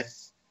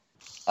this,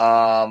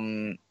 I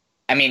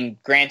mean,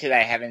 granted,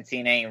 I haven't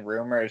seen any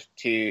rumors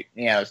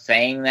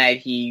saying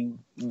that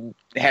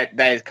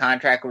that his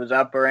contract was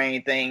up or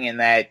anything, and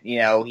that,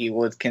 he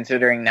was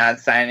considering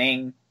not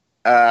signing,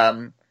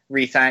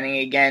 re-signing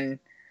again.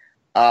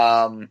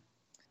 But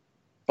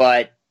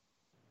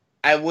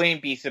I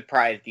wouldn't be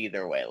surprised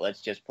either way.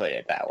 Let's just put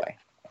it that way.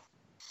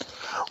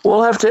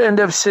 We'll have to end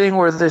up seeing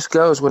where this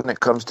goes when it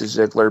comes to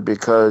Ziggler,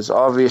 because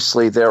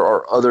obviously there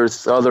are other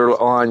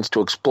lines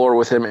to explore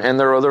with him, and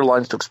there are other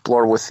lines to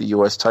explore with the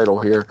U.S. title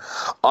here.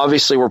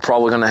 Obviously, we're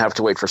probably going to have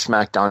to wait for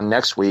SmackDown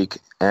next week,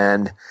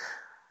 and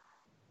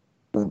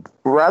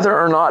whether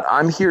or not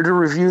I'm here to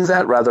review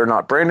that, whether or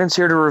not Brandon's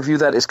here to review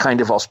that, is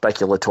kind of all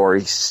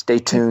speculatory. Stay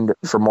tuned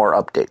for more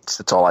updates.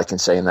 That's all I can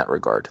say in that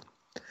regard.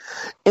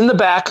 In the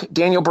back,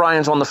 Daniel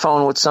Bryan's on the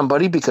phone with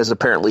somebody, because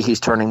apparently he's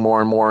turning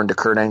more and more into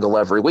Kurt Angle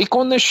every week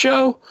on this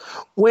show,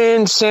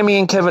 when Sami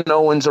and Kevin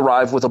Owens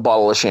arrive with a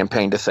bottle of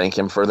champagne to thank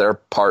him for their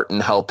part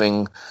in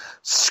helping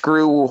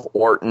screw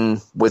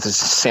Orton with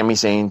Sami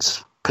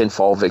Zayn's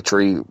pinfall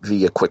victory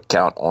via quick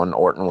count on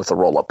Orton with a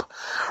roll-up.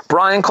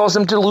 Bryan calls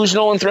them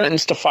delusional and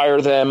threatens to fire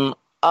them.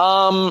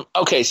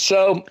 Okay,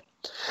 so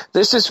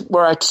this is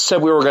where I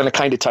said we were going to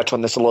kind of touch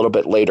on this a little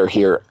bit later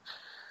here.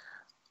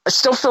 I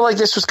still feel like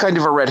this was kind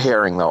of a red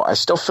herring, though. I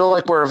still feel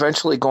like we're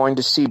eventually going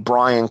to see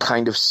Bryan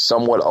kind of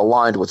somewhat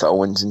aligned with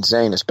Owens and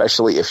Zayn,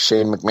 especially if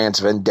Shane McMahon's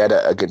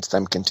vendetta against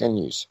them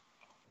continues.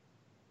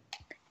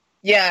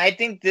 Yeah, I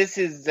think this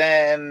is,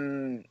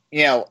 Bryan,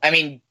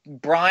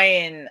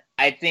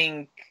 I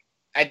think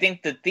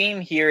the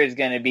theme here is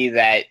going to be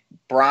that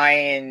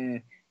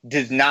Bryan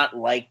does not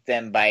like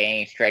them by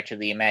any stretch of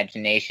the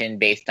imagination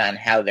based on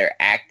how they're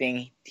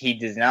acting. He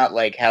does not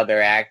like how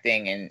they're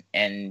acting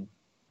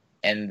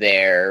and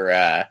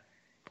their,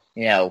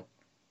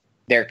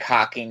 their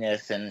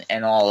cockiness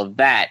and all of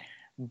that.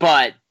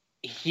 But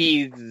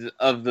he's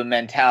of the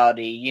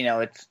mentality,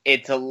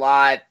 it's a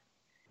lot.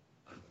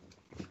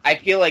 I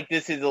feel like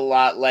this is a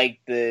lot like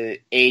the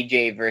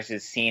AJ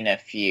versus Cena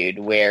feud,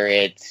 where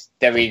it's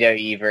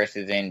WWE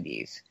versus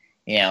Indies,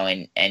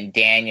 and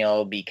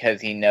Daniel, because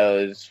he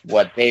knows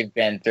what they've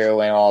been through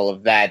and all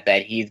of that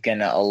he's going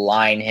to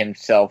align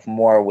himself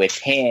more with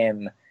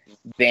him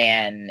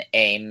than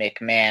a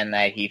McMahon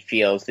that he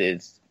feels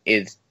is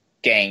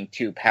getting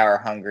too power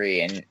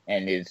hungry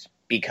and is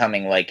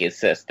becoming like his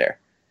sister,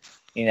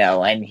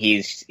 and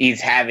he's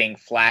having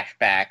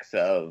flashbacks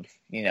of,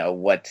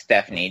 what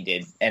Stephanie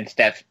did and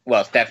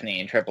Stephanie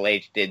and Triple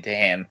H did to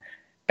him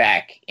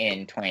back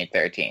in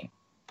 2013.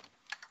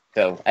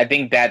 So I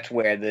think that's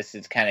where this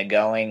is kind of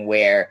going,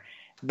 where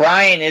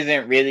Bryan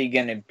isn't really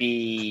going to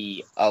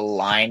be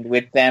aligned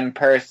with them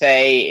per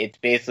se. It's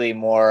basically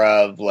more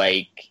of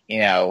like,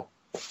 I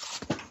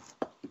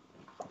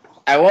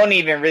won't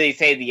even really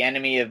say the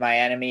enemy of my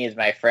enemy is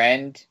my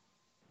friend,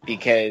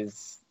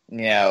 because,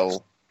 he's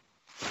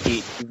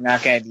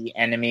not going to be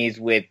enemies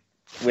with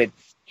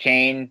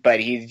Shane,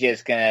 but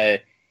he's gonna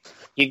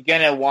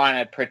want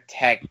to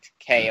protect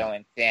KO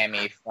and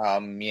Sami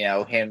from,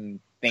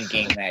 him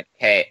thinking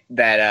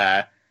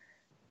that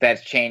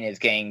Shane is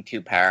getting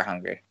too power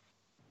hungry.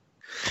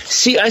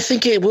 See, I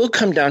think it will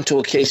come down to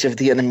a case of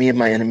the enemy of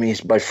my enemy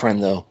is my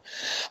friend, though.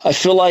 I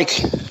feel like,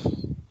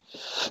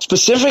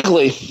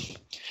 specifically,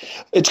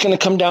 it's going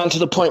to come down to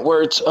the point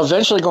where it's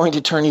eventually going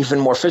to turn even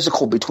more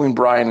physical between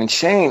Bryan and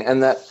Shane,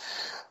 and that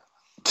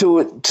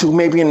to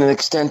maybe an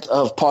extent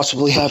of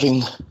possibly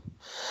having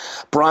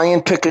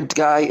Bryan pick a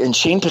guy and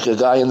Shane pick a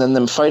guy, and then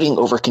them fighting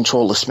over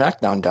control of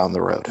SmackDown down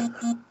the road.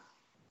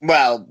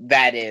 Well,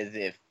 that is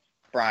if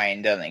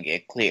Bryan doesn't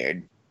get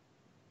cleared.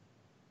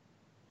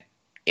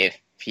 If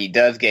he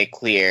does get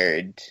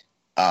cleared,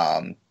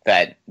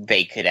 that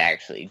they could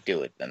actually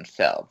do it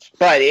themselves.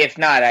 But if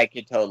not, I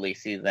could totally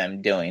see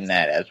them doing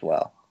that as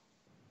well.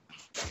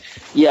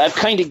 Yeah, I've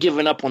kind of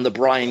given up on the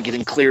Bryan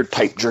getting cleared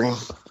pipe dream.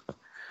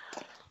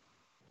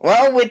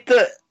 Well,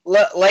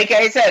 like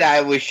I said,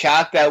 I was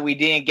shocked that we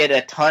didn't get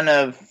a ton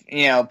of,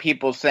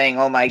 people saying,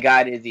 "Oh my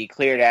God, is he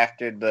cleared?"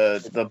 after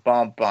the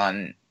bump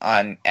on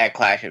at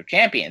Clash of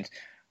Champions.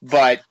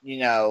 But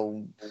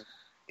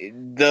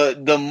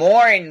the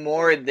more and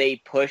more they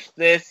push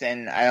this,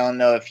 and I don't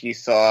know if you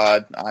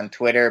saw on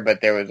Twitter, but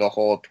there was a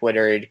whole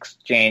Twitter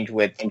exchange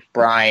with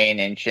Bryan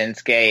and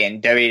Shinsuke,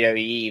 and WWE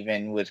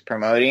even was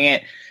promoting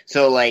it.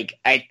 So, like,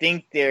 I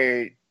think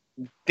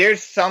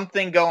there's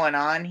something going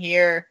on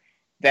here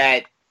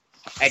that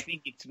I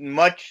think it's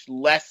much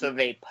less of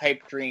a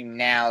pipe dream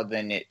now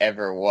than it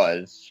ever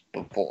was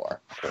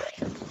before.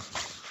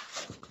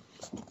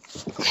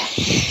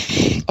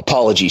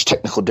 Apologies,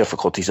 technical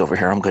difficulties over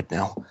here. I'm good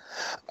now.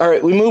 All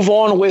right, we move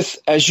on with,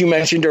 as you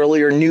mentioned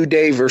earlier, New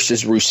Day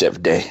versus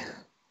Rusev Day.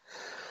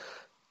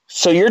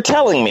 So you're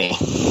telling me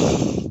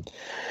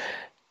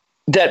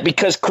that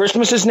because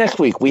Christmas is next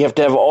week, we have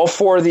to have all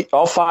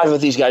five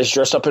of these guys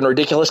dressed up in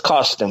ridiculous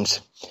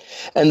costumes,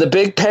 and the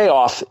big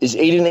payoff is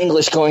Aiden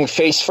English going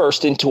face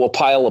first into a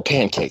pile of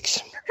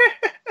pancakes.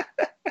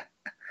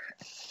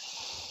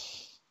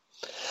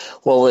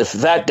 Well, if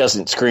that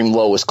doesn't scream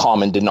lowest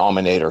common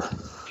denominator.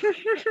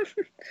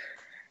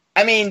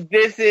 I mean,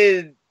 this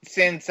is,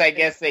 since I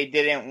guess they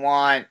didn't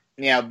want,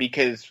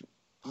 because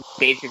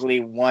basically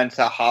once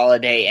a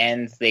holiday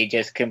ends, they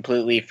just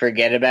completely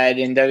forget about it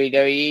in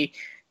WWE.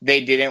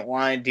 They didn't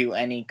want to do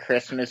any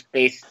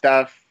Christmas-based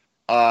stuff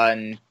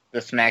on the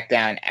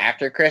SmackDown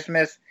after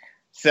Christmas.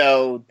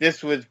 So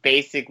this was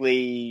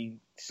basically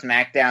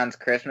SmackDown's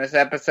Christmas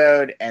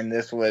episode, and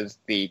this was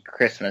the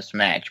Christmas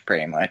match,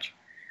 pretty much.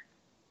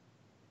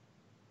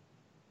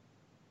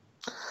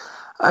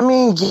 I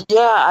mean,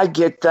 yeah, I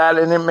get that,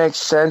 and it makes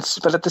sense.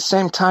 But at the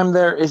same time,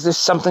 is this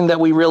something that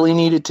we really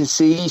needed to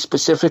see,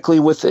 specifically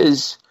with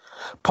as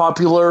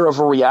popular of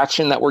a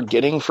reaction that we're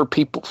getting for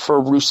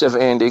Rusev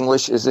and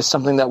English? Is this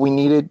something that we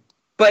needed?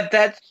 But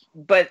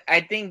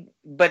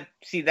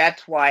see,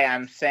 that's why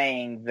I'm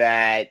saying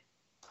that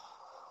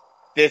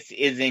this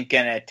isn't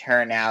going to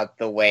turn out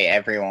the way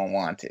everyone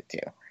wants it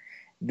to.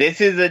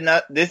 This is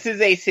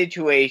a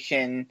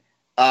situation.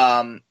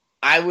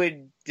 I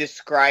would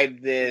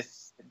describe this.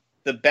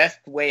 The best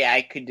way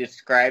I could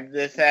describe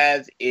this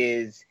as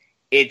is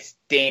it's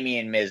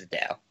Damien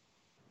Mizdow,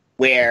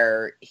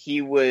 where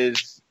he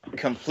was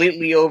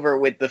completely over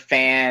with the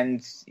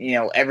fans.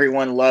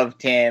 Everyone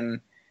loved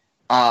him,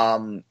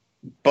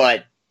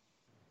 but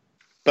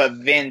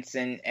Vince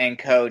and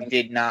co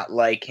did not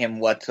like him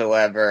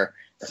whatsoever,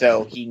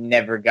 so he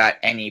never got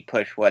any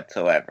push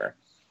whatsoever.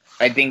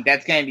 I think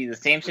that's going to be the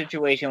same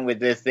situation with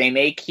this. They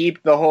may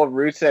keep the whole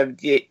Rusev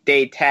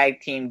Day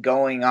tag team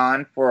going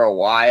on for a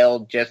while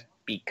just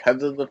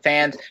because of the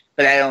fans,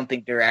 but I don't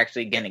think they're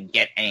actually going to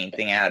get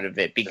anything out of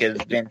it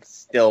because Vince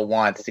still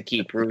wants to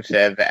keep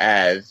Rusev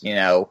as,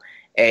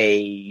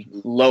 a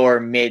lower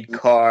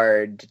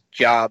mid-card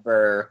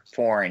jobber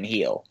foreign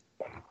heel.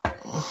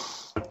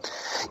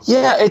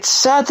 Yeah, it's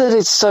sad that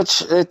it's such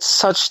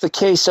the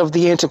case of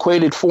the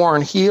antiquated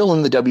foreign heel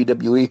in the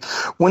WWE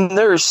when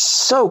there's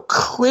so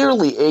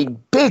clearly a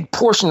big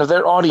portion of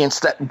their audience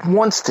that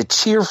wants to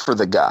cheer for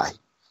the guy.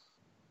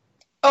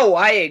 Oh,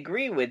 I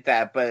agree with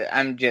that, but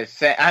I'm just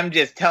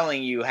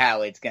telling you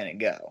how it's going to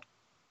go.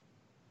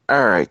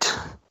 All right.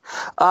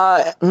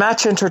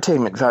 Match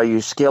entertainment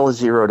value, scale of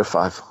 0 to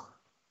 5.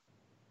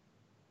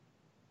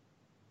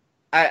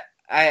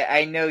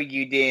 I know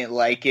you didn't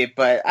like it,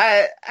 but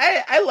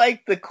I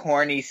like the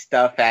corny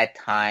stuff at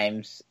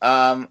times.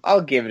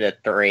 I'll give it a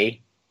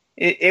 3.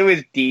 It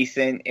was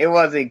decent. It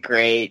wasn't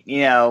great.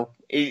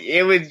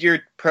 It was your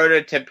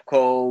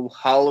prototypical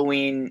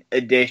Halloween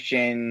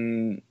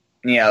edition.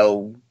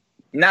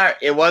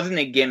 It wasn't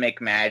a gimmick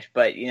match,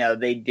 but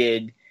they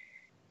did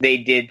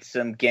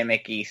some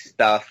gimmicky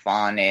stuff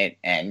on it,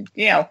 and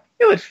it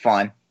was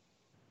fun.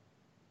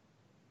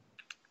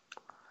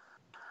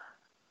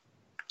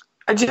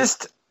 I don't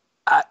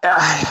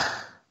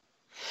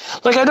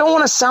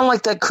want to sound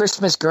like that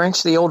Christmas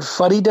Grinch, the old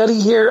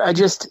fuddy-duddy here.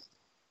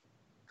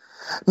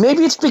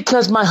 Maybe it's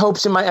because my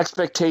hopes and my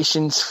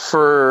expectations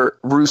for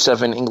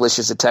Rusev and English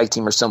as a tag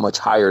team are so much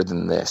higher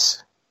than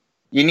this.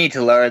 You need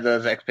to lower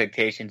those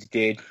expectations,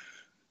 dude.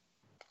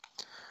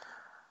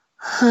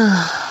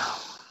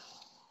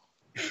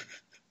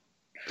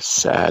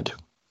 Sad.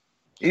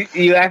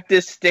 You have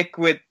to stick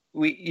with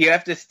you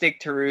have to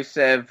stick to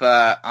Rusev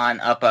on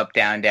up, up,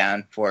 down,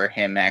 down for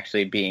him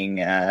actually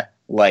being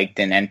liked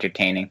and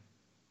entertaining.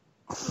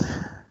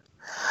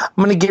 I'm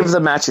going to give the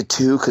match a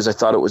 2 because I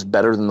thought it was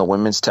better than the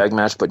women's tag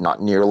match, but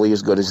not nearly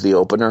as good as the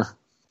opener.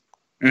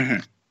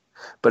 Mm-hmm.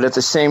 But at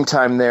the same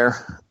time there,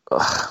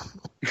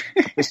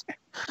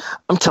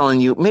 I'm telling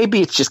you,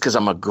 maybe it's just because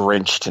I'm a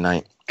Grinch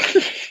tonight.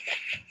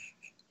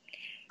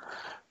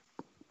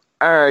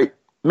 All right.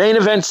 Main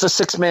event's a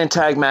 6-man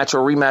tag match or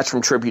rematch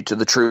from Tribute to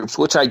the Troops,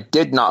 which I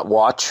did not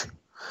watch.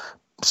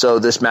 So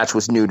this match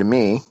was new to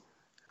me.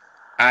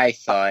 I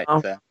saw it.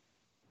 So.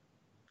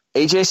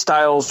 AJ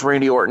Styles,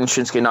 Randy Orton,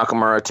 Shinsuke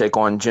Nakamura take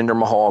on Jinder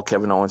Mahal,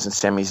 Kevin Owens, and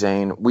Sami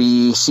Zayn.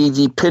 We see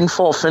the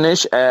pinfall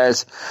finish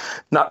as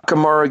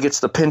Nakamura gets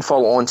the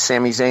pinfall on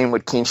Sami Zayn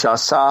with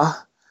Kinshasa.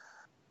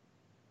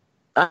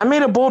 I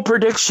made a bold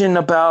prediction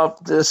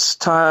about this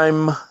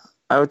time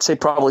I would say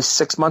probably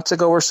 6 months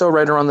ago or so,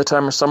 right around the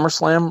time of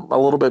SummerSlam, a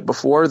little bit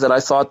before, that I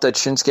thought that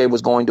Shinsuke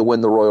was going to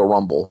win the Royal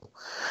Rumble.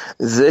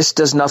 This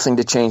does nothing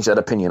to change that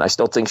opinion. I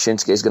still think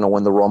Shinsuke is going to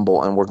win the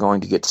Rumble, and we're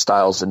going to get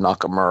Styles and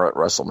Nakamura at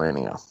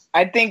WrestleMania.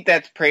 I think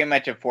that's pretty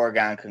much a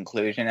foregone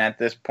conclusion at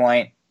this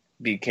point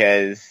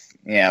because,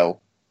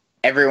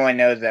 everyone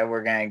knows that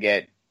we're going to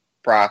get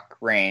Brock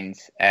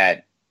Reigns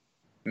at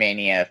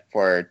Mania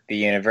for the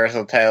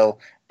Universal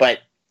title, but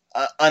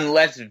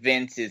unless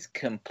Vince is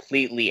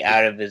completely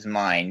out of his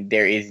mind,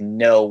 there is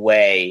no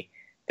way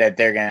that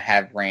they're going to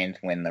have Reigns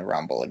win the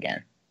Rumble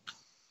again.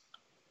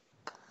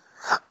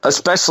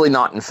 Especially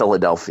not in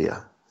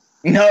Philadelphia.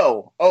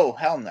 No. Oh,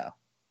 hell no.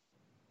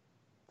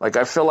 Like,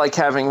 I feel like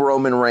having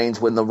Roman Reigns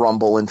win the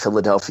Rumble in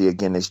Philadelphia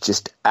again is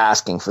just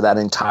asking for that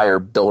entire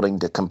building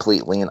to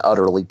completely and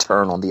utterly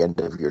turn on the end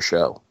of your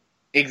show.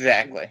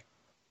 Exactly.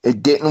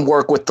 It didn't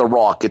work with The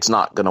Rock. It's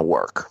not going to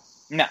work.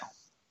 No.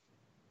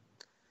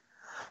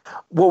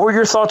 What were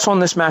your thoughts on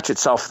this match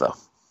itself, though?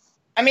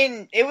 I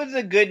mean, it was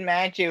a good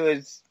match. It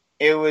was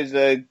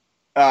a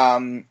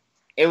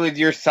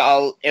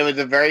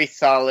very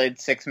solid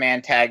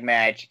 6-man tag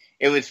match.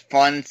 It was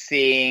fun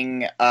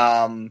seeing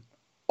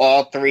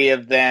all three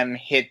of them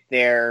hit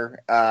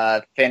their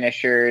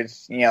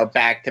finishers,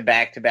 back to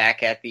back to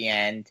back at the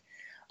end.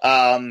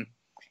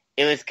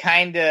 It was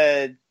kind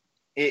of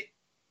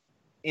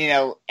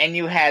and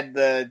you had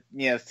the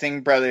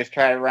Singh brothers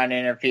try to run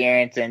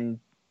interference, and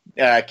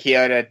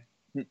Kyoto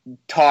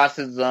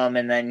tosses them,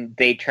 and then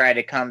they try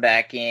to come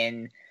back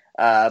in,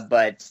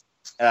 but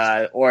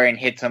Orton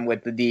hits them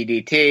with the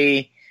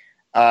DDT,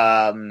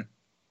 and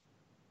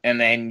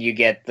then you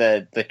get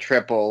the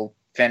triple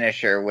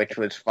finisher, which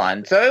was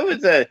fun. So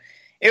it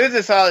was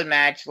a solid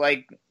match,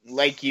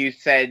 like you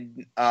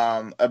said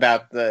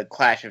about the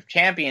Clash of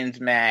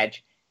Champions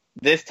match.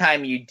 This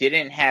time you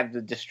didn't have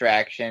the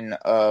distraction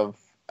of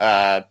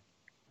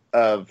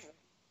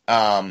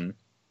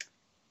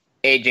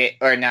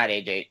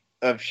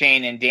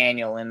Shane and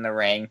Daniel in the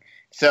ring.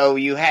 So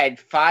you had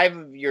five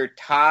of your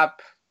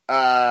top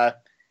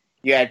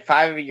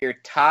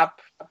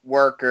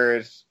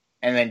workers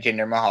and then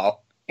Jinder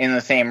Mahal in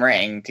the same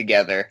ring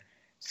together.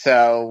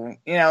 So,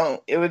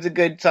 it was a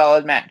good,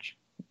 solid match,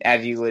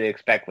 as you would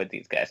expect with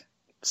these guys.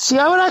 See,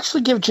 I would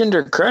actually give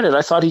Jinder credit.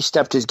 I thought he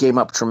stepped his game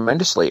up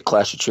tremendously at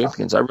Clash of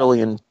Champions. I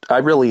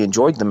really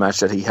enjoyed the match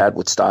that he had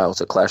with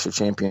Styles at Clash of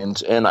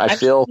Champions, and I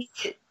feel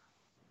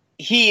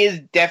he is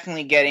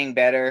definitely getting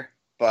better.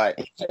 But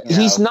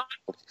he's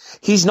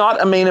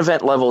not a main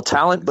event level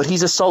talent, but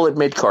he's a solid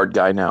mid card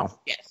guy now.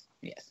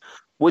 Yes.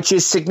 Which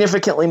is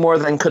significantly more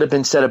than could have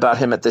been said about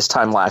him at this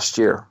time last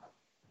year.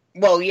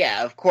 Well,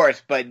 yeah, of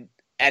course, but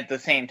at the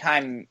same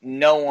time,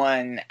 no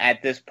one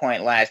at this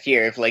point last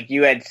year, if like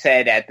you had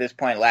said at this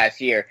point last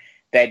year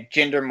that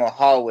Jinder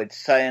Mahal would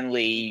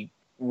suddenly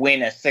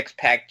win a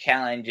 6-pack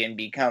challenge and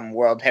become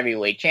world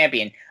heavyweight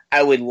champion,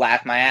 I would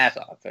laugh my ass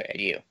off at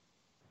you.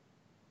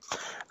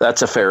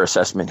 That's a fair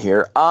assessment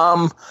here.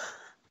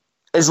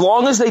 As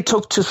long as they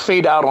took to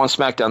fade out on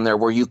SmackDown there,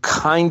 were you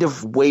kind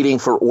of waiting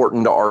for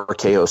Orton to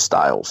RKO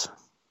Styles?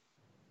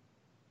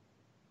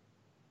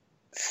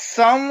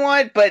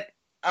 Somewhat, but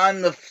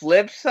on the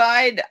flip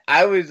side,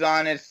 I was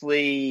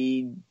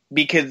honestly,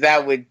 because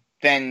that would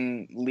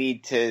then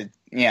lead to,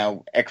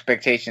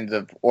 expectations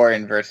of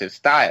Orton versus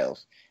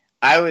Styles.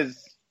 I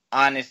was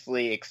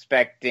honestly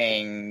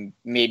expecting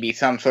maybe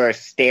some sort of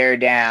stare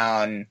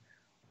down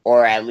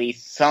or at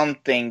least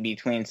something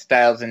between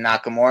Styles and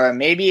Nakamura.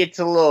 Maybe it's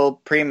a little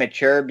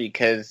premature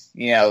because,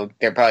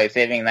 they're probably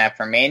saving that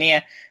for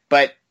Mania,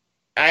 but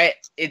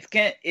it's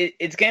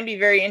gonna be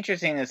very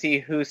interesting to see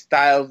who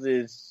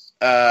Styles'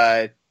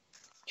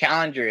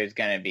 challenger is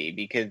gonna be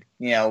because,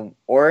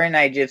 Orton,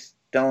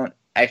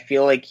 I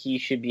feel like he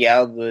should be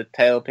out of the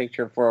title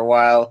picture for a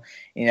while.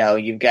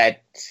 You've got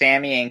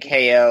Sammy and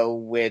KO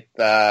with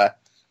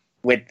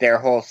their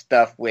whole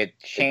stuff with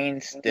Shane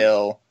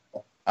still.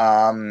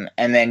 And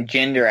then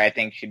Jinder, I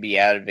think, should be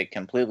out of it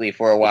completely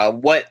for a while.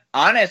 What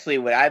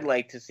I'd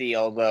like to see,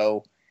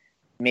 although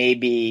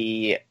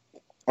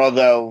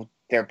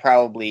they're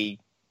probably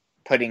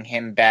putting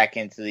him back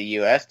into the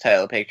U.S.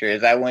 title picture,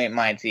 is I wouldn't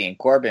mind seeing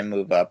Corbin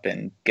move up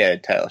and get a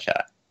title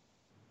shot.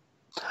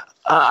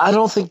 I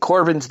don't think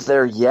Corbin's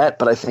there yet,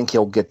 but I think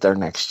he'll get there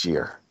next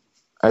year.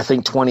 I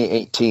think by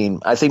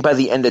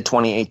the end of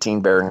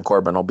 2018, Baron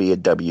Corbin will be a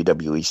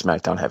WWE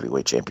SmackDown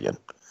Heavyweight Champion.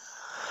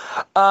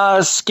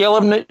 Scale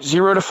of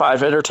 0 to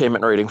 5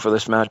 entertainment rating for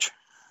this match.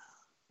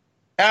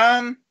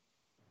 I'll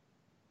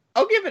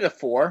give it a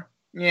 4.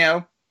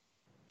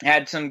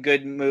 Had some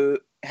good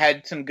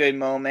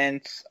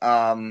moments.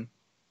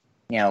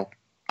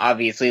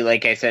 Obviously,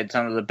 like I said,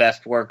 some of the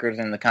best workers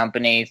in the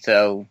company.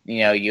 So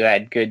you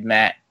had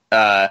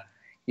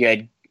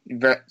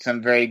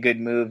some very good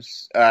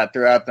moves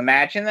throughout the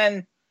match, and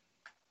then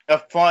a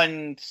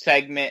fun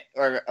segment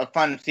or a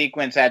fun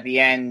sequence at the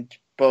end,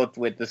 both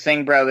with the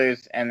Singh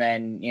brothers and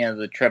then,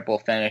 the triple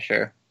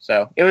finisher.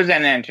 So it was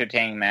an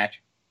entertaining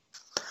match.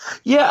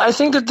 Yeah, I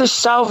think that this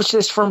salvaged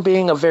this from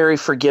being a very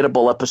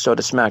forgettable episode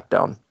of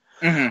SmackDown.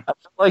 Mm-hmm. I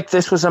feel like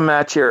this was a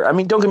match here. I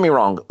mean, don't get me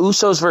wrong.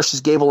 Usos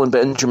versus Gable and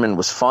Benjamin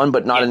was fun,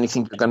 but not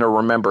anything you're going to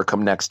remember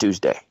come next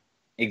Tuesday.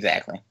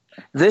 Exactly.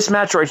 This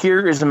match right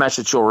here is the match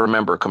that you'll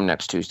remember come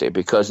next Tuesday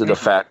because of the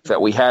fact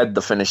that we had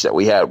the finish that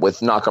we had with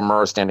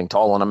Nakamura standing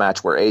tall in a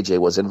match where AJ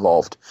was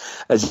involved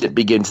as it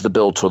begins the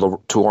build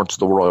towards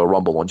the Royal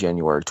Rumble on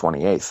January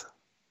 28th.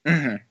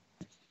 Mm-hmm.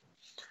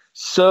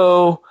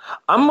 So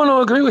I'm going to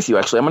agree with you,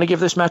 actually. I'm going to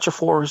give this match a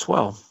 4 as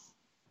well.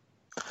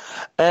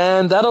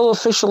 And that'll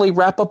officially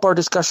wrap up our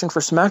discussion for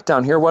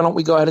SmackDown here. Why don't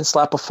we go ahead and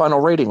slap a final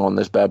rating on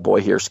this bad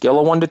boy here? Scale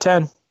of 1 to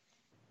 10.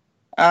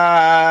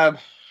 I'll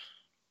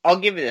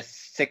give it a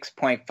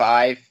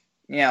 6.5.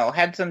 You know,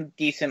 had some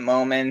decent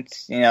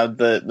moments. You know,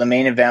 the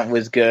main event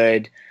was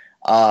good.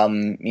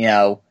 You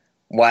know,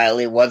 while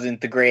it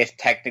wasn't the greatest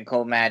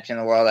technical match in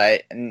the world,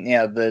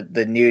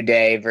 the New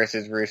Day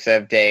versus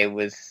Rusev Day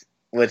was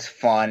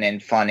fun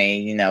and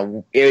funny. You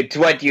know, it's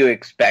what you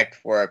expect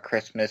for a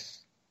Christmas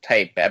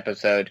type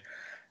episode.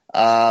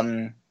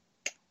 And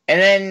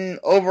then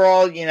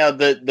overall, you know,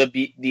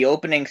 the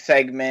opening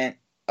segment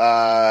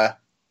was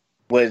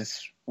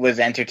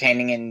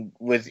entertaining and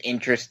was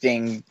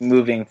interesting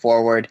moving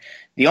forward.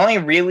 The only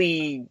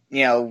really,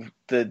 you know,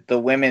 the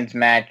women's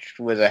match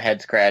was a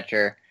head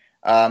scratcher.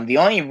 The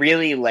only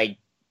really like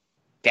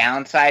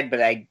downside,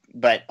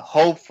 but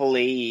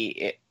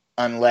hopefully,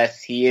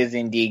 unless he is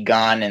indeed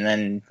gone, and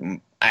then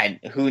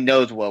who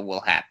knows what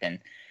will happen.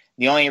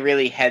 The only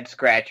really head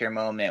scratcher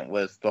moment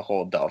was the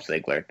whole Dolph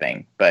Ziggler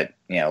thing, but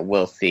you know,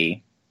 we'll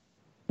see.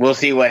 We'll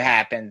see what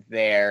happens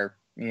there.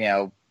 You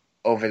know,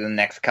 over the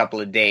next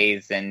couple of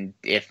days, and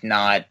if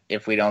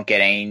we don't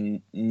get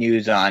any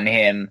news on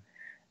him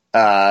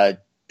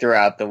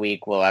throughout the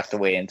week, we'll have to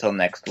wait until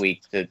next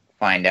week to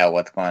find out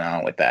what's going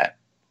on with that.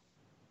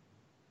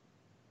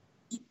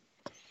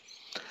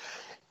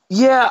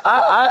 Yeah,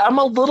 I'm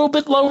a little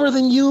bit lower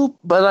than you,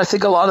 but I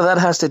think a lot of that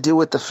has to do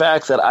with the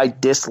fact that I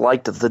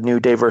disliked the New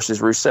Day versus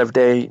Rusev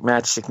Day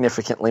match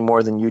significantly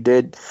more than you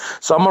did.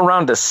 So I'm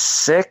around a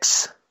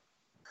 6.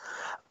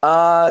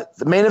 The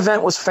main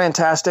event was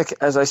fantastic.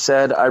 As I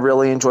said, I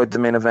really enjoyed the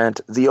main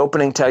event. The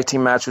opening tag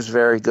team match was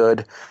very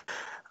good.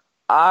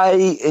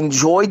 I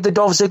enjoyed the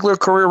Dolph Ziggler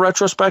career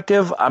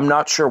retrospective. I'm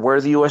not sure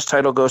where the U.S.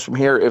 title goes from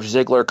here. If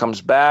Ziggler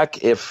comes back,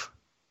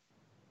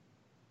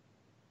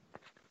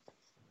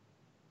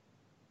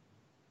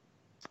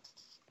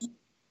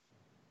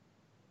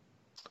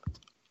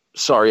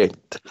 Sorry,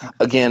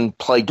 again,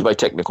 plagued by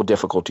technical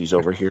difficulties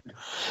over here.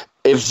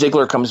 If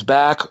Ziggler comes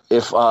back,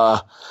 if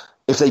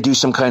they do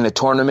some kind of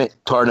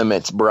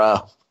tournaments,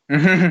 bruh.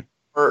 Mm-hmm.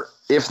 Or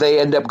if they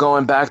end up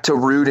going back to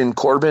Rude and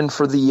Corbin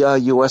for the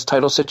U.S.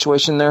 title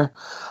situation there.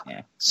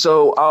 Yeah.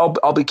 So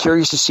I'll be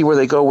curious to see where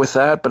they go with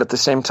that. But at the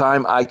same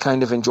time, I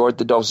kind of enjoyed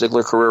the Dolph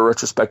Ziggler career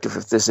retrospective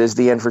if this is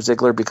the end for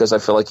Ziggler, because I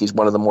feel like he's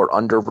one of the more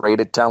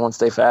underrated talents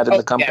they've had in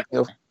the company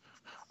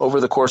over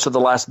the course of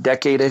the last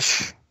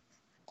decade-ish.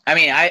 I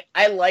mean,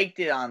 I liked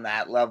it on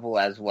that level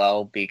as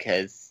well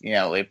because, you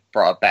know, it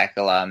brought back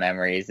a lot of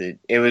memories.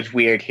 It was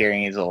weird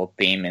hearing his old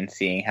theme and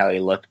seeing how he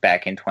looked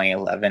back in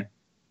 2011.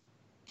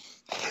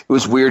 It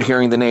was weird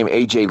hearing the name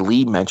AJ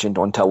Lee mentioned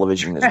on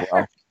television as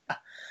well.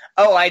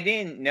 Oh, I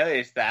didn't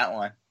notice that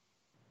one.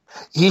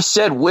 He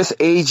said with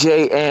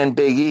AJ and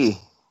Big E.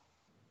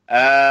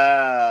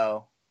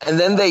 Oh. And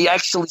then they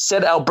actually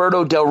said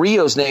Alberto Del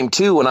Rio's name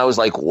too, and I was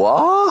like,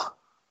 what?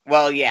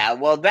 Well, yeah.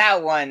 Well,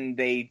 that one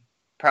they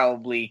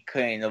probably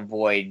couldn't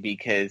avoid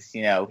because,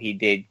 you know, he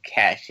did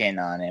cash in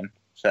on him.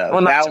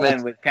 So that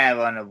one was kind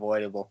of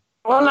unavoidable.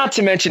 Well, not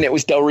to mention it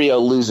was Del Rio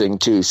losing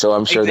too, so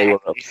I'm sure they were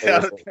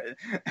upset. So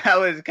that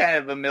was kind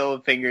of a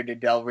middle finger to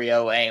Del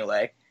Rio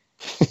anyway.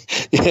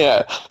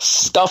 Yeah,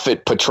 stuff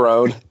it,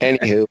 Patron.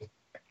 Anywho.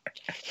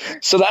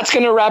 So that's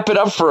going to wrap it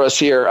up for us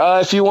here.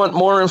 If you want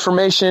more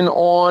information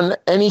on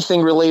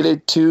anything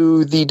related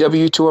to the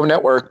W2M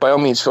network, by all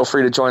means, feel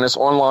free to join us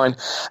online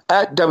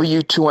at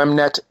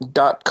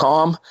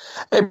W2Mnet.com.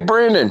 Hey,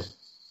 Brandon.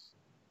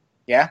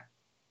 Yeah?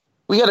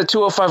 We got a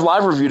 205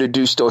 Live review to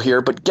do still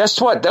here, but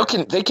guess what?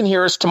 They can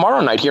hear us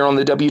tomorrow night here on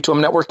the W2M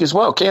network as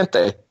well, can't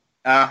they?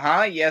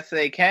 Uh-huh, yes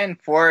they can,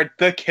 for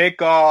the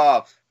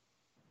kickoff.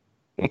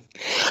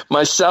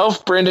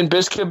 Myself, Brandon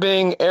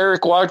Biskabing,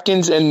 Eric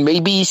Watkins, and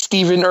maybe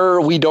Stephen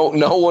we don't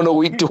know on a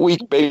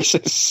week-to-week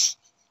basis.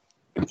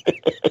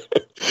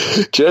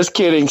 Just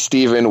kidding,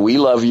 Stephen. We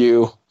love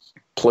you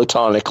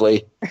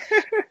platonically.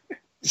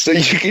 So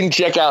you can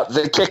check out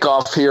the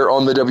kickoff here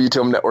on the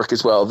W2M network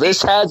as well.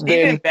 This has been...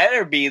 Stephen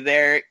better be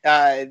there.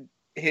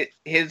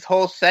 His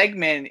whole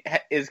segment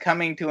is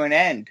coming to an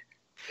end.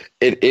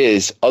 It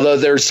is. Although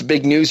there's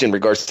big news in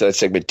regards to that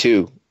segment,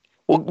 too.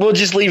 We'll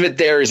just leave it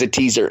there as a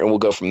teaser, and we'll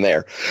go from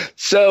there.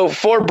 So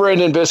for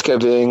Brandon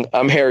Biskabing,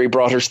 I'm Harry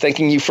Broadhurst,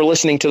 thanking you for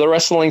listening to the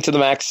Wrestling to the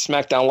Max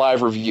SmackDown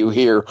Live review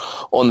here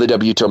on the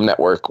W2M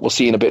network. We'll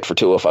see you in a bit for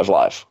 205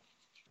 Live.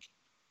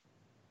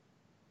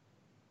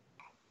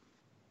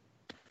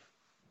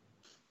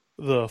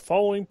 The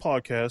following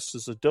podcast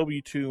is a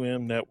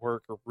W2M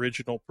Network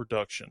original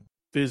production.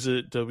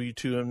 Visit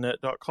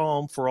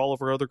W2Mnet.com for all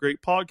of our other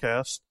great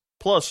podcasts,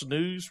 plus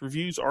news,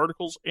 reviews,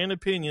 articles, and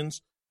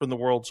opinions from the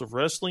worlds of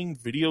wrestling,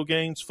 video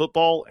games,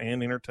 football,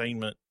 and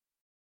entertainment.